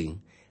ទៅ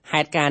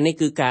ហេតុការណ៍នេះ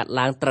គឺកើត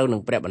ឡើងត្រូវនឹ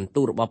ងព្រះបន្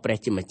ទូលរបស់ព្រះ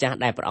ជាម្ចាស់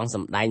ដែលព្រះអង្គស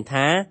ម្ដែង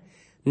ថា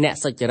អ្នក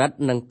សុចរិត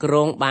នឹងគ្រ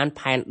ងបាន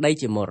ផែនដី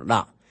ជាមរត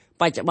ក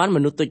បច្ចុប្បន្នម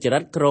នុស្សទុច្ចរិ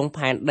តគ្រង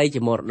ផែនដី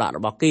ជាមរតករ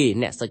បស់គេ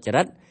អ្នកសុច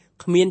រិត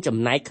គ្មានចំ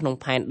ណែកក្នុង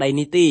ផែនដី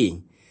នេះទេ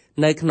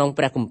នៅក្នុង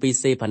ព្រះគម្ពីរ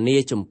សេផានី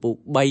ជំពូក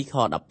3ខ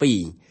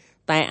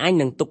12 តែអញ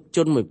នឹងទុកជ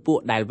នមួយពួក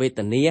ដែលវេទ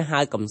នាហើ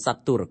យកំស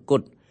ត់ទុរគ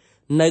ត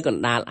នៅក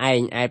ណ្ដាលឯ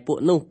ងឯពួក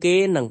នោះគេ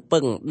នឹងពឹ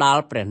ងដ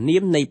ល់ព្រះនា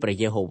មនៃព្រះ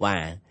យេហូវ៉ា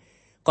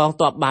កង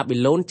ទ័ពបាប៊ី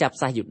ឡូនចាប់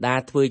សាសយូដា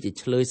ធ្វើជា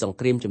ឆ្លើយសង្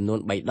គ្រាមចំនួន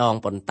3ដង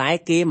ប៉ុន្តែ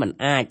គេមិន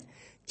អាច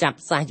ចាប់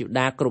សាសយូ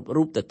ដាគ្រប់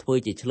រូបទៅធ្វើ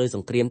ជាឆ្លើយស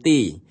ង្គ្រាមទេ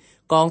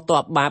កងទ័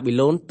ពបាប៊ី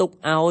ឡូនទុក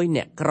ឲ្យ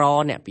អ្នកក្រ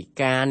អ្នកពិ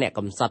ការអ្នក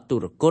កំសត់ទុ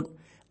រគត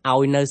ឲ្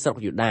យនៅស្រុក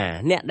យូដា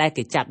អ្នកដែល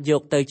គេចាប់យ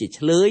កទៅជា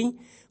ឆ្លើយ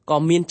ក៏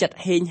មានចិត្ត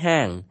ហេង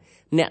ហាង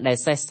អ្នកដែល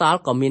សេះសល់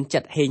ក៏មានចិ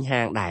ត្តហេង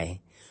ហាងដែរ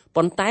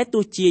ប៉ុន្តែ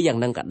ទោះជាយ៉ាង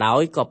នឹងក៏ដោ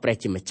យក៏ព្រះ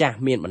ជាម្ចាស់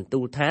មានបន្ទូ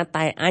លថា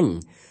តែអញ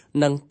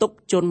នឹងទុក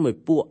ជនមួយ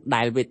ពួក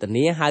ដែលវេទ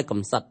នាហើយ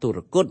កំសត់ទុរ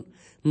គត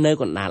នៅ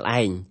កណ្ដាល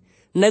ឯង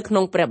នៅក្នុ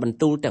ងព្រះបន្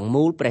ទូលទាំង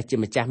មូលព្រះជា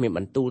ម្ចាស់មានប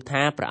ន្ទូល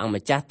ថាព្រះអង្គ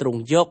ម្ចាស់ទ្រង់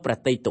យកប្រ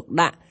តិទុក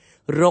ដាក់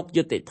រក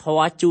យុត្តិធ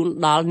ម៌ជូន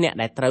ដល់អ្នក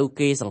ដែលត្រូវ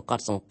គេសង្ក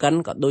ត់សង្កិន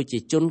ក៏ដូចជា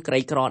ជនក្រី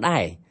ក្រដែ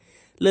រ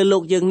លើលោ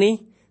កយើងនេះ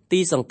ទី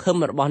សង្ឃឹម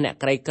របស់អ្នក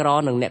ក្រីក្រ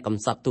និងអ្នកកំ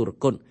សត់ទុរ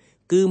គត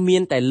គឺមា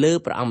នតែលើ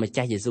ព្រះអង្គម្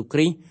ចាស់យេស៊ូវគ្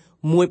រីស្ទ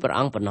មួយព្រះ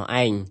អង្គប៉ុណ្ណោះ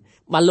ឯង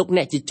បើលោក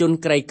អ្នកជាជន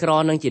ក្រីក្រ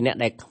និងជាអ្នក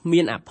ដែលគ្មា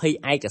នអភ័យ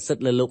ឯកសិទ្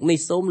ធិលើលោកនេះ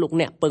សូមលោក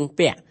អ្នកពឹង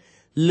ពាក់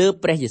លើ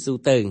ព្រះយេស៊ូវ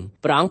ទៅ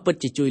ព្រះអង្គពិត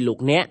ជាជួយលោក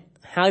អ្នក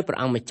ហើយព្រះ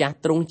អង្គម្ចាស់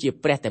ទ្រង់ជា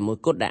ព្រះតែមួយ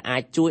គត់ដែលអា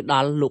ចជួយដ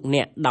ល់លោកអ្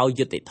នកដោយ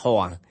យុត្តិធ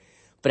ម៌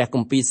ព្រះគ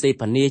ម្ពីរសេ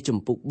ផានីជំ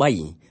ពូក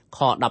3ខ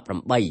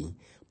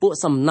18ពួក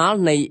សំណល់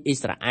នៃអ៊ី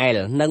ស្រាអែល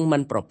នឹងមិ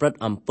នប្រព្រឹត្ត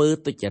អំពើ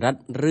ទុច្ចរិត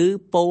ឬ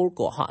ពោល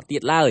កុហកទៀ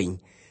តឡើយ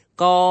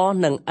ក៏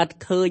នឹងឥត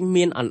ឃើញ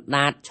មានអណ្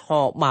ដាតឆ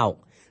បោក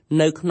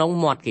នៅក្នុង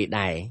មាត់គេ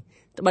ដែរ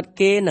ត្បិត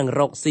គេនឹង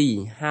រកស៊ី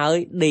ហើយ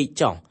ដេក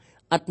ចុះ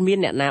ឥតមាន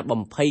អ្នកណា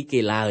បំភ័យគេ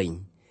ឡើយ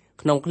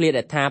ក្នុងឃ្លា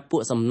ដែលថាពួ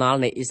កសំណល់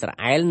នៃអ៊ីស្រា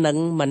អែលនឹង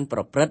មិនប្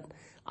រព្រឹត្ត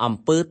អំ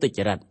ពើទុច្ច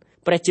រិត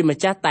ព្រះជាម្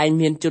ចាស់តែង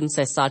មានជន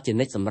សេះសល់ជា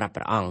និច្ចសម្រាប់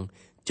ព្រះអង្គ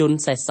ជន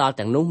សេះសល់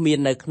ទាំងនោះមាន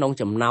នៅក្នុង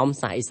ចំណោម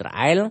សាសអ៊ីស្រា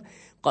អែល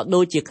ក៏ដូ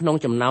ចជាក្នុង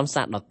ចំណោម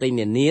សាសដទៃ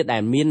នានាដែ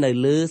លមាននៅ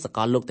លើសក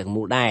លលោកទាំង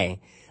មូលដែរ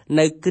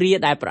នៅគ្រា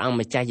ដែលព្រះអង្គ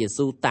ម្ចាស់យេ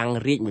ស៊ូវតាំង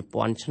រាជ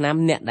 1000 ឆ្នាំ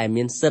អ្នកដែល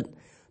មានសិទ្ធិ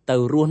ទៅ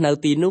រស់នៅ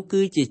ទីនោះ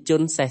គឺជាជ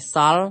នសេះស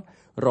ល់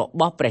រ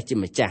បស់ព្រះជា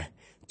ម្ចាស់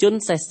ជន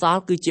សេះស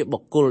ល់គឺជាបុ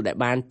គ្គលដែល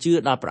បានជឿ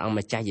ដល់ព្រះអង្គ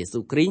ម្ចាស់យេស៊ូ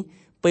វគ្រីស្ទ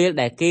ពេល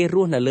ដែលគេរ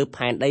ស់នៅលើ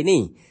ផែនដី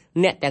នេះ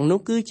អ្នកទាំងនោះ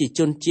គឺជា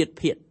ជនជាតិ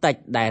ភាគតិច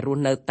ដែលរ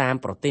ស់នៅតាម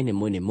ប្រទេសនី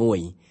មួយ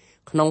ៗ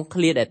ក្នុងឃ្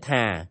លាដែល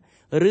ថា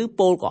ឬ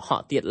ពោលកុហ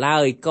កទៀតឡើ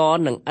យក៏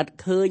នឹងឥត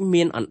ឃើញ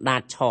មានអណ្ដា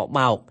តឆ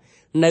បោក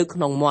នៅក្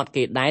នុងមាត់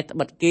គេដែរត្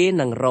បិតគេ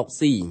នឹងរក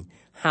ស៊ី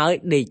ហើយ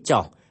ដេក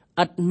ចុះ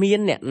ឥតមាន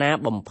អ្នកណា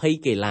បំភ័យ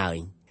គេឡើយ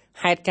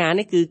ហេតុការណ៍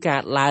នេះគឺកើ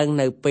តឡើង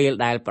នៅពេល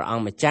ដែលព្រះអ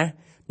ង្គម្ចាស់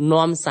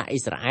នាំសាសអ៊ី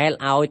ស្រាអែល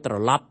ឲ្យត្រ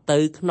ឡប់ទៅ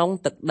ក្នុង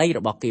ទឹកដីរ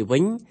បស់គេវិ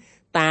ញ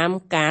តាម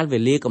កាលវេ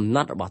លាកំណ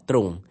ត់របស់ទ្រ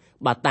ង់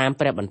បើតាម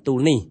ព្រះបន្ទូល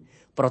នេះ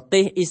ប្រទេ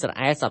សអ៊ីស្រា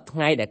អែលសប្តាហ៍ថ្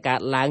ងៃដែលកើត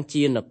ឡើង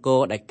ជានគ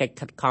រដែលកិច្ច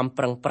ខិតខំ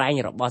ប្រឹងប្រែង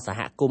របស់ស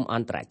ហគមន៍អ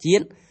ន្តរជា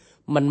តិ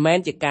មិនមែន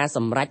ជាការស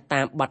ម្រេច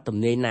តាមបទទំ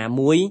នាយណា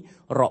មួយ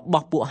រប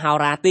ស់ពួកហោ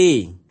រាទេ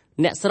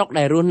អ្នកស្រុក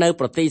ដែលរស់នៅ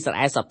ប្រទេសអ៊ីស្រា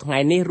អែលសប្តាហ៍ថ្ងៃ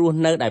នេះរស់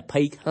នៅដោយ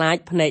ភ័យខ្លាច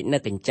ភ្នែកនៅ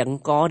កញ្ចឹង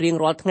ករៀង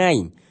រាល់ថ្ងៃ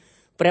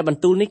ព្រះបន្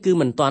ទូលនេះគឺ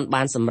មិនទាន់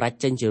បានសម្រេច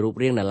ចេញជារូប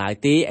រាងនៅឡើយ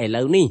ទេឥ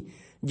ឡូវនេះ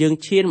យើង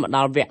ឈានមកដ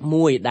ល់វគ្គ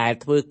មួយដែល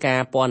ធ្វើកា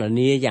រពណ៌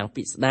នាយ៉ាង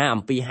ពិស្ដារ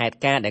អំពីហេតុ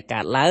ការណ៍ដែល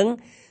កើតឡើង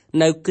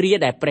នៅគ្រា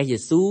ដែលព្រះយេ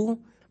ស៊ូវ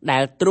ដែ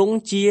លទ្រង់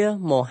ជា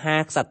មហា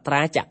ក្សត្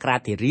រាចក្រា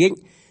ធិរាជ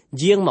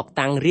យាងមក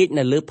តាំងរាជ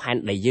នៅលើផែន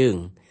ដីយើង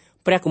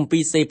ព្រះគម្ពី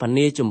រសេផា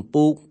នីជំ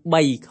ពូក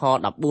3ខ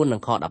14និ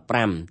ងខ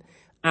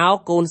15អោ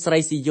កូនស្រី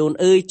ស៊ីយ៉ូន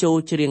អើយចូល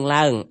ច្រៀង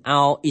ឡើង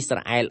អោអ៊ីស្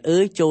រាអែលអើ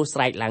យចូលស្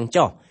រែកឡើង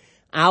ចុះ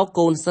អោ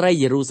កូនស្រី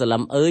យេរូសាឡឹ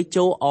មអើយ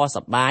ចូលអរស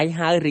ប្បាយ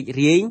ហើយរីក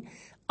រាយ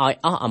ឲ្យ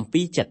អស់អំ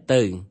ពីចិត្ត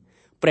ទៅ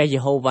ព្រះយេ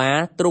ហូវ៉ា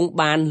ទ្រង់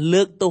បាន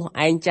លើកទោស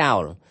ឯងចោ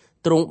ល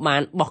ទ្រង់បា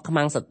នបោះខ្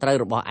មាំងសត្រូវ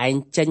របស់ឯង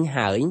ចេញ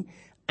ហើយ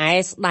ឯ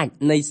ស្ដេច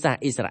នៃសាស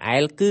អ៊ីស្រាអែ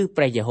លគឺ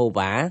ព្រះយេហូ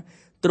វ៉ា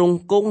ទ្រង់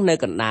គង់នៅ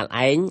កណ្ដាល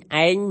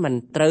ឯងមិន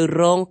ត្រូវ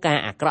រងការ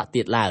អាក្រក់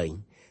ទៀតឡើយ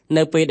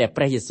នៅពេលដែល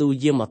ព្រះយេស៊ូវ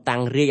យាងមកតាំ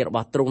ងរាជរប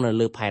ស់ទ្រង់នៅ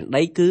លើផែន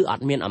ដីគឺអ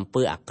ត់មានអំ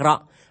ពើអាក្រ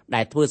ក់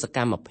ដែលធ្វើសក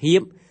ម្មភាព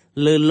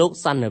លើលោក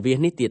សន្និវាស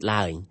នេះទៀត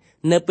ឡើយ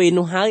នៅពេល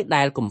នោះហើយ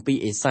ដែលគម្ពីរ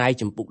អេសាយ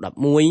ជំពូក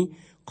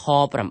11ខ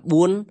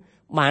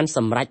9បានស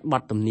ម្រេចប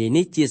ទទំនាយ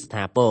នេះជាស្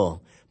ថាពរ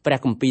ព្រះ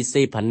គម្ពីរ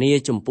សេផានី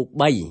ជំពូក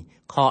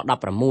3ខ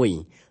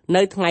16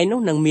នៅថ្ងៃនោះ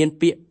នឹងមាន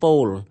ពាក្យពោ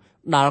ល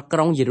ដល់ក្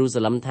រុងយេរូ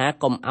សាឡឹមថា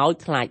កុំឲ្យ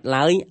ខ្លាច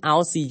ឡើយអោ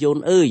ស៊ីយ៉ូន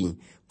អើយ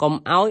កុំ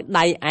ឲ្យ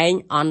ដៃឯង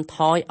អន់ថ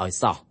យឲ្យ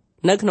សោះ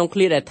នៅក្នុងឃ្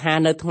លាដែលថា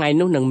នៅថ្ងៃ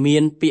នោះនឹងមា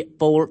នពាក្យ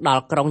ពោលដ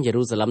ល់ក្រុងយេ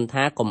រូសាឡឹម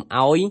ថាកុំ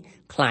ឲ្យ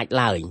ខ្លាច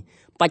ឡើយ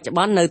បច្ចុប្ប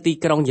ន្ននៅទី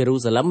ក្រុងយេរូ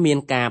សាឡឹមមាន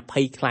ការ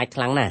ភ័យខ្លាចខ្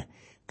លាំងណាស់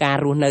ការ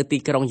រស់នៅទី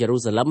ក្រុងយេរូ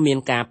សាឡឹមមាន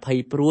ការភ័យ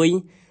ព្រួយ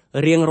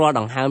រៀងរាល់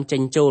ដង្ហើមចេ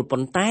ញចូលប៉ុ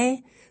ន្តែ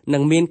នឹ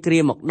ងមានគ្រា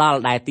មកដល់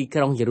ដែលទីក្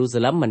រុងយេរូ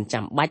សាឡឹមមិន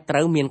ចាំបាច់ត្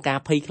រូវមានការ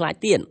ភ័យខ្លាច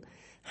ទៀត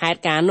ហេតុ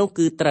ការណ៍នោះ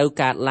គឺត្រូវ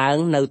កើតឡើង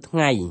នៅថ្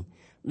ងៃ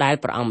ដែល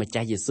ព្រះអង្គម្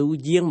ចាស់យេស៊ូវ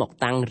យាងមក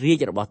តាំងរា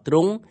ជរបស់ទ្រ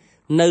ង់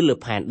នៅលើ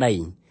ផែនដី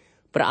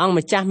ព្រះអង្គ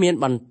ម្ចាស់មាន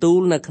បន្ទូល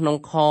នៅក្នុង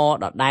ខ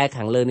ដដែល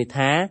ខាងលើនេះ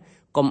ថា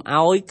កុំ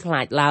ឲ្យខ្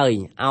លាចឡើយ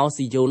អោ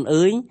ស៊ីយ៉ូន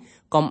អើយ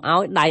កុំឲ្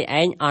យដៃ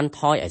ឯងអន់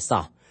ថយឲ្យ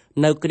សោះ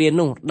នៅគ្រា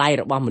នោះដៃ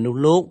របស់មនុស្ស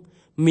លោក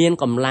មាន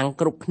កម្លាំង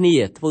គ្រប់គ្នា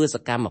ធ្វើស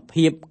កម្ម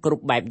ភាពគ្រ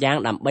ប់បែបយ៉ាង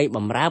ដើម្បីប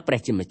ម្រើព្រះ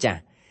ជាម្ចាស់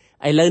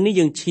ឥឡូវនេះ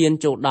យើងឈាន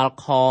ចូលដល់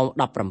ខ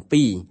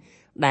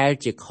17 ដែល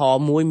ជាខ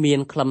មួយមាន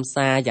ខ្លឹម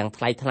សារយ៉ាង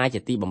ថ្លៃថ្លាជា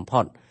ទីបំ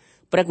ផុត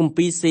ព្រះគម្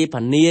ពីរសេ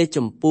ផានី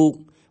ជំពូក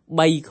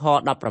3ខ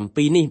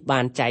17នេះបា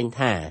នចែង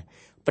ថា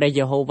ព្រះ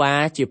យេហូវ៉ា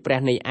ជាព្រះ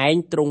នៃឯង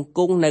ទ្រង់គ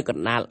ង់នៅក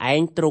ណ្ដាលឯ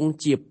ងទ្រង់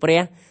ជាព្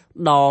រះ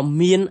ដ៏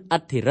មានឥ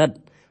ទ្ធិឫទ្ធិ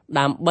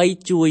ដើម្បី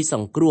ជួយស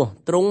ង្គ្រោះ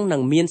ទ្រង់នឹ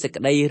ងមានសេច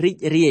ក្តីរីក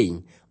រាយ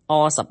អ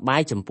រសប្បា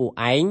យចំពោះ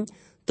ឯង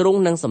ទ្រង់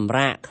នឹងសម្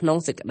រាកក្នុង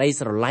សេចក្តី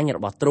ស្រឡាញ់រ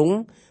បស់ទ្រង់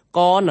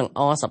ក៏នឹង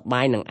អរសប្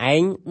បាយនឹងឯ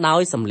ងដោ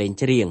យសំឡេង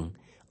ច្រៀង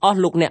អស់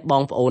លោកអ្នកប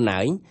ងប្អូន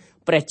ហើយ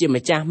ព្រះជា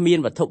ម្ចាស់មាន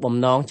វត្ថុបំ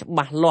ណងច្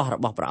បាស់លាស់រ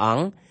បស់ព្រះអ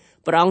ង្គ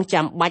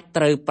ចាំបាច់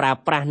ត្រូវប្រើ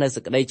ប្រាស់នៅសេ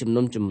ចក្តីជំ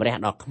នុំជម្រះ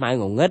ដ៏ខ្មៅ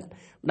ងងឹត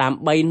ដើ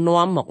ម្បី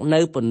នាំមកនៅ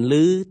ពន្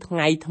លឺថ្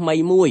ងៃថ្មី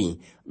មួយ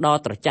ដ៏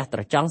ត្រចះត្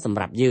រចង់សម្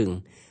រាប់យើង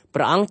ព្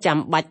រះអង្គចាំ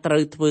បាច់ត្រូ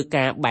វធ្វើ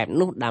ការបែប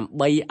នោះដើម្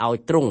បីឲ្យ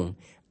ទ្រង់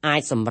អា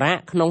ចសម្រាក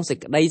ក្នុងសេច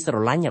ក្តីស្រ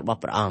ឡាញ់របស់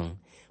ព្រះអង្គ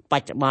ប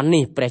ច្ចុប្បន្ន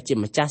នេះព្រះជា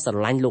ម្ចាស់ស្រ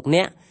ឡាញ់លោក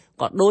អ្នក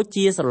ក៏ដូច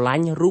ជាស្រឡា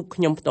ញ់រូប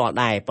ខ្ញុំផ្ទាល់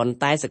ដែរប៉ុន្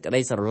តែសេចក្តី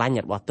ស្រឡាញ់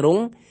របស់ទ្រ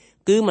ង់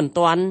គឺមិន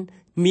ទាន់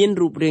មាន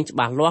រូបរាងច្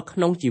បាស់លាស់ក្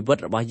នុងជីវិត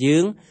របស់យើ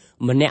ង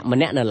ម្នាក់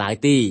នៅឡើយ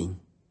ទេ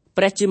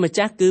ព្រះជាម្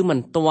ចាស់គឺមិន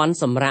ទាន់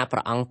សម្រាកព្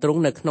រះអង្គទ្រ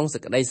ង់នៅក្នុងសេ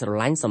ចក្តីស្រ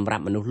ឡាញ់សម្រា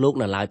ប់មនុស្សលោក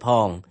នៅឡើយផ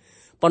ង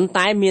ប៉ុន្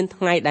តែមាន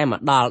ថ្ងៃដែលម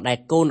កដល់ដែល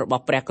កូនរប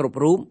ស់ព្រះគ្រប់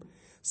រូប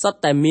សុទ្ធ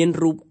តែមាន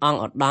រូបអង្គ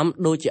ឧត្តម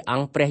ដូចជាអ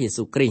ង្គព្រះយេ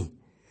ស៊ូវគ្រីស្ទ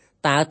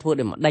តើធ្វើ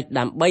ដូចម្តេច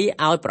ដើម្បី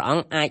ឲ្យព្រះអ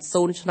ង្គអាច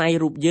សូនច្នៃ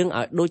រូបយើង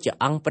ឲ្យដូចជា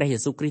អង្គព្រះយេ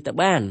ស៊ូវគ្រីស្ទទៅ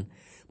បាន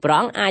ព្រះ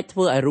អង្គអាចធ្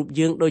វើឲ្យរូប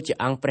យើងដូចជា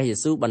អង្គព្រះយេ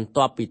ស៊ូវបន្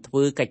ទាប់ពីធ្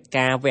វើកិច្ច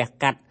ការវះ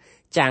កាត់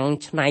ចាំង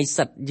ច្នៃ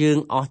សិទ្ធយើង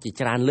អស់ជា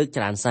ច្រើនលើក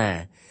ច្រើនសារ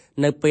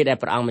នៅពេលដែល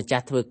ព្រះអង្គម្ចា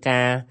ស់ធ្វើ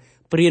ការ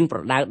ព្រានប្រ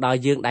ដៅដល់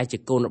យើងដែលជា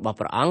កូនរបស់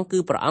ព្រះអង្គគឺ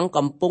ព្រះអង្គ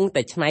កំពុង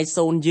តែច្នៃ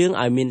សូនយើង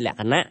ឲ្យមានលក្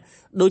ខណៈ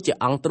ដូចជា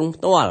អង្គទ្រង់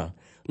ផ្ទាល់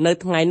នៅ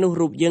ថ្ងៃនោះ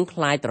រូបយើងค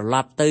ล้ายត្រឡ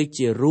ប់ទៅ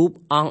ជារូប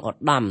អង្គឧ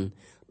ត្តម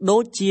ដូ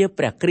ចជា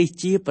ព្រះគ្រីស្ទ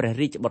ជាព្រះ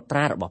រាជបុត្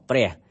រារបស់ព្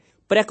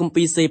រះគម្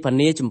ពីរសេផា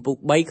នីជំពូក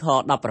3ខ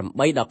18ដល់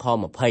ខ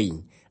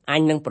20អ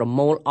ញនឹងប្រ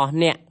មូលអស់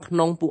អ្នកក្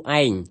នុងពួក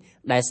ឯង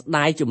ដែលស្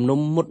ដាយជំនុំ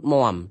មុតម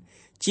ម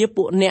ជា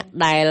ពួកអ្នក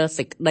ដែល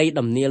សេចក្តី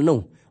ដំណៀលនោះ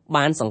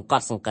បានសង្ក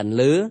ត់សង្កិន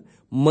លើ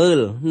មើល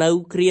នៅ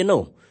គ្រា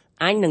នោះ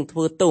អញនឹងធ្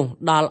វើទោស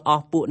ដល់អ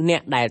ស់ពួកអ្ន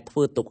កដែលធ្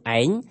វើទុកឯ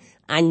ង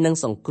អញនឹង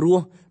សង្គ្រោះ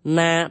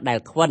ណាដែល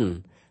ខ្វិន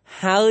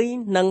ហើយ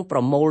នឹងប្រ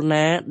មូល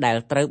ណាដែល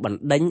ត្រូវប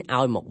ណ្ដេញ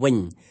ឲ្យមកវិញ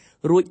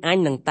រួចអញ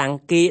នឹងតាំង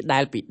គេដែ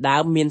លពីដើ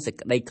មមានសេច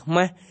ក្តីខ្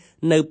មាស់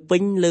នៅពេ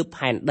ញលើ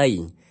ផែនដីឲ្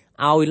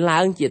យឡើ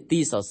ងជាទី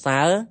សរ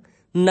សើរ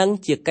និង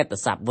ជាកិត្តិ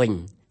ស័ព្ទវិញ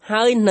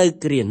ហើយនៅ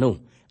គ្រានោះ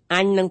អ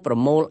ញនឹងប្រ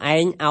មូលឯ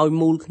ងឲ្យ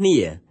មូលគ្នា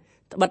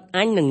ត្បិតអ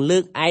ញនឹងលើ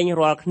កឯង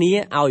រាល់គ្នា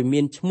ឲ្យ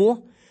មានឈ្មោះ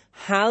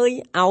ហើយ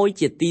ឲ្យ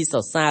ជាទីស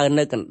រសើរ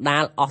នៅកណ្ដា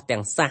លអស់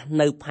ទាំងសះ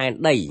នៅផែន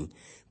ដី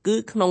គឺ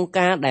ក្នុង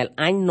ការដែល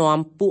អញនាំ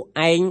ពួក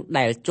ឯង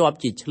ដែលជាប់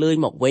ជាឆ្លើយ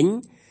មកវិញ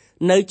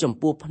នៅចំ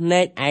ពោះភ្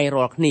នែកឯង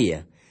រាល់គ្នា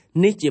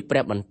នេះជាព្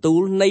រះបន្ទូ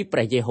លនៃព្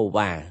រះយេហូ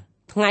វ៉ា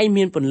ថ្ងៃ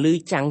មានពន្លឺ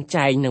ចាំង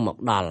ចែងនឹងមក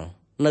ដល់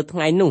នៅថ្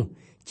ងៃនោះ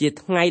ជា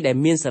ថ្ងៃដែល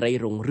មានសេរី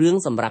រុងរឿង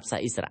សម្រាប់សាស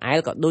អ៊ីស្រាអែល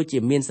ក៏ដូចជា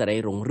មានសេរី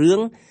រុងរឿង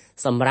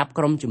សម្រាប់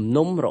ក្រុមជំ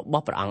នុំរប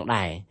ស់ព្រះអង្គ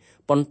ដែរ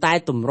ប៉ុន្តែ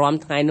ទម្រាំ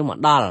ថ្ងៃនោះមក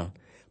ដល់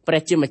ព្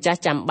រះជាម្ចាស់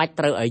ចាំបាច់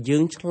ត្រូវឲ្យយើ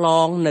ងឆ្ល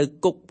ងនៅ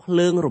គុកភ្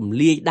លើងរំ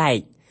លាយដែក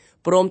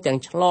ព្រមទាំង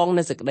ឆ្លង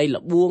នៅសេចក្តី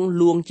ល្បួង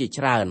លួងជា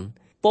ច្រើន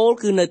ពោល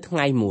គឺនៅថ្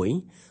ងៃមួយ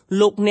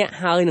លោកអ្នក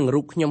ហើយនឹង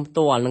រូបខ្ញុំផ្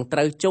ទាល់នឹងត្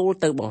រូវចូល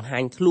ទៅបង្ហា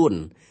ញខ្លួន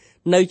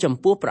នៅចំ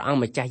ពោះព្រះអង្គ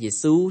ម្ចាស់យេ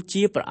ស៊ូវ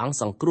ជាព្រះអង្គ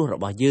សង្គ្រោះរ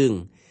បស់យើង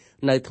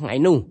នៅថ្ងៃ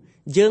នោះ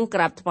យើងក្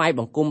រាបថ្វាយប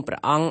ង្គំព្រះ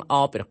អង្គអ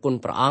រព្រះគុណ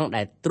ព្រះអង្គ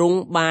ដែលទ្រង់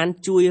បាន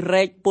ជួយ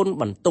រែកពន្ធ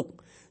បន្ទុក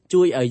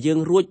ជួយឲ្យយើង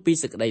រួចពី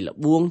សេចក្តីល្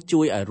បួង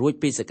ជួយឲ្យរួច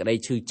ពីសេចក្តី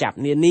ឈឺចាប់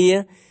នានា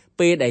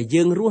ពេលដែល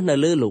យើងរស់នៅ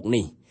លើโลก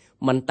នេះ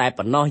មិនតែ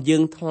ប៉ុណ្ណោះយើ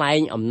ងថ្លែង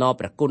អំណរ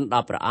ព្រះគុណដ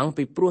ល់ព្រះអង្គ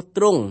ពីព្រោះ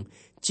ទ្រង់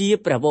ជា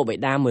ព្រះវរបិ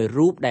តាមួយ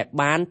រូបដែល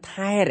បាន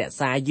ថែរក្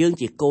សាយើង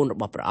ជាកូនរ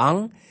បស់ព្រះអង្គ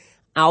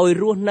ឲ្យ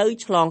រស់នៅ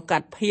ឆ្លងកា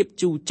ត់ភាព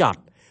ជូរច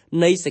ត់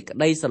នៃសេចក្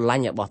តីស្រឡា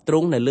ញ់របស់ទ្រ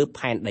ង់នៅលើ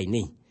ផែនដី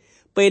នេះ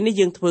ពេលនេះ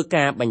យើងធ្វើ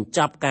ការបញ្ច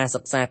ប់ការ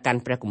សិក្សាកា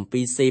ន់ព្រះគម្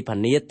ពីរសេផា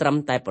នីត្រឹម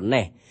តែប៉ុណ្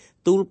ណេះ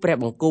ទូលព្រះ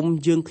បង្គំ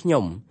យើងខ្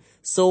ញុំ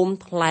សូម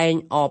ថ្លែង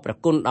អរព្រះ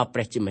គុណដល់ព្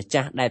រះជាម្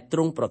ចាស់ដែលទ្រ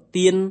ង់ប្រ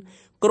ទាន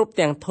គ្រប់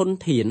ទាំងធន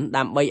ធាន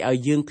ដើម្បីឲ្យ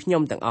យើងខ្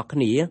ញុំទាំងអស់គ្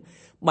នា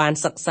បាន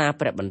សិក្សា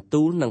ព្រះបន្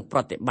ទូលនិងប្រ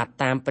តិបត្តិ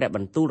តាមព្រះប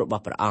ន្ទូលរប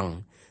ស់ព្រះអង្គ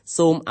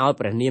សូមឲ្យ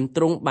ព្រះនាម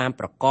ទ្រង់បាន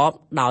ប្រកប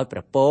ដោយព្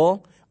រះពរ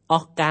អ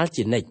ស់កាល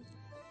ជានិច្ច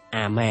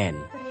អាមែន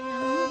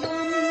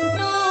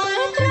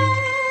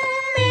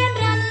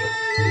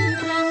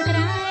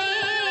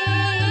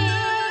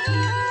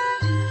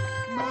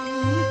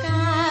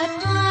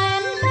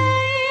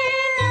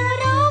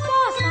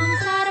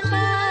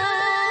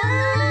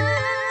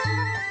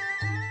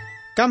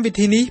កម្មវិ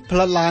ធីនេះផ្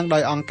លាត់ឡើងដោ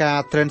យអង្គការ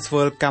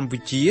Transworld កម្ពុ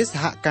ជាស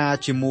ហការ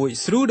ជាមួយ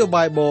Through the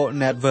Bible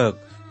Network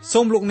សូ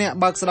មលោកអ្នក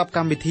បើកស្ដាប់ក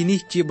ម្មវិធីនេះ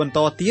ជាបន្ត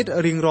ទៀត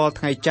រៀងរាល់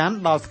ថ្ងៃច័ន្ទ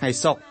ដល់ថ្ងៃ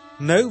សុក្រ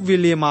នៅវេ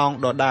លាម៉ោង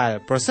ដដែល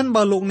ប្រសិន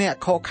បើលោកអ្នក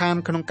ខកខាន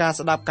ក្នុងការ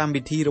ស្ដាប់កម្ម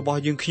វិធីរបស់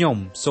យើងខ្ញុំ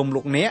សូម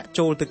លោកអ្នក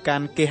ចូលទៅកា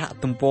ន់គេហ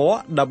ទំព័រ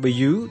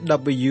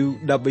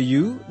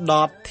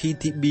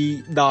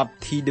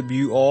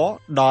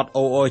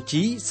www.ttb.twr.org/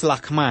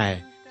 ខ្មែរ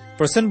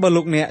ប្រសិនបើ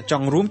លោកអ្នកច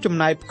ង់រួមចំ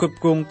ណែកផ្គត់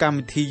ផ្គង់កម្ម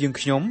វិធីយើង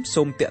ខ្ញុំ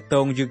សូមតាក់ទ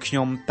ងយើងខ្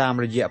ញុំតាម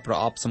រយៈប្រ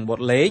អប់សម្បត្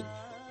តិលេខ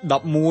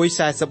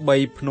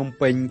1143ភ្នំ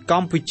ពេញក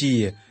ម្ពុជា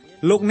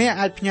លោកអ្នក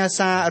អាចផ្ញើ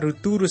សារឬ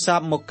ទូរស័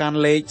ព្ទមកកាន់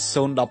លេខ012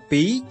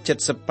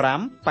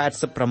 75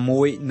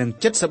 86 និង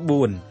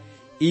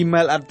 74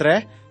 Email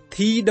address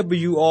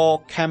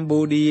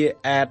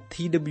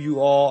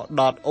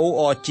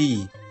twrcambodia@twr.org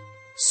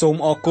សូម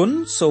អរគុណ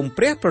សូម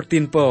ព្រះប្រទា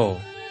នពរ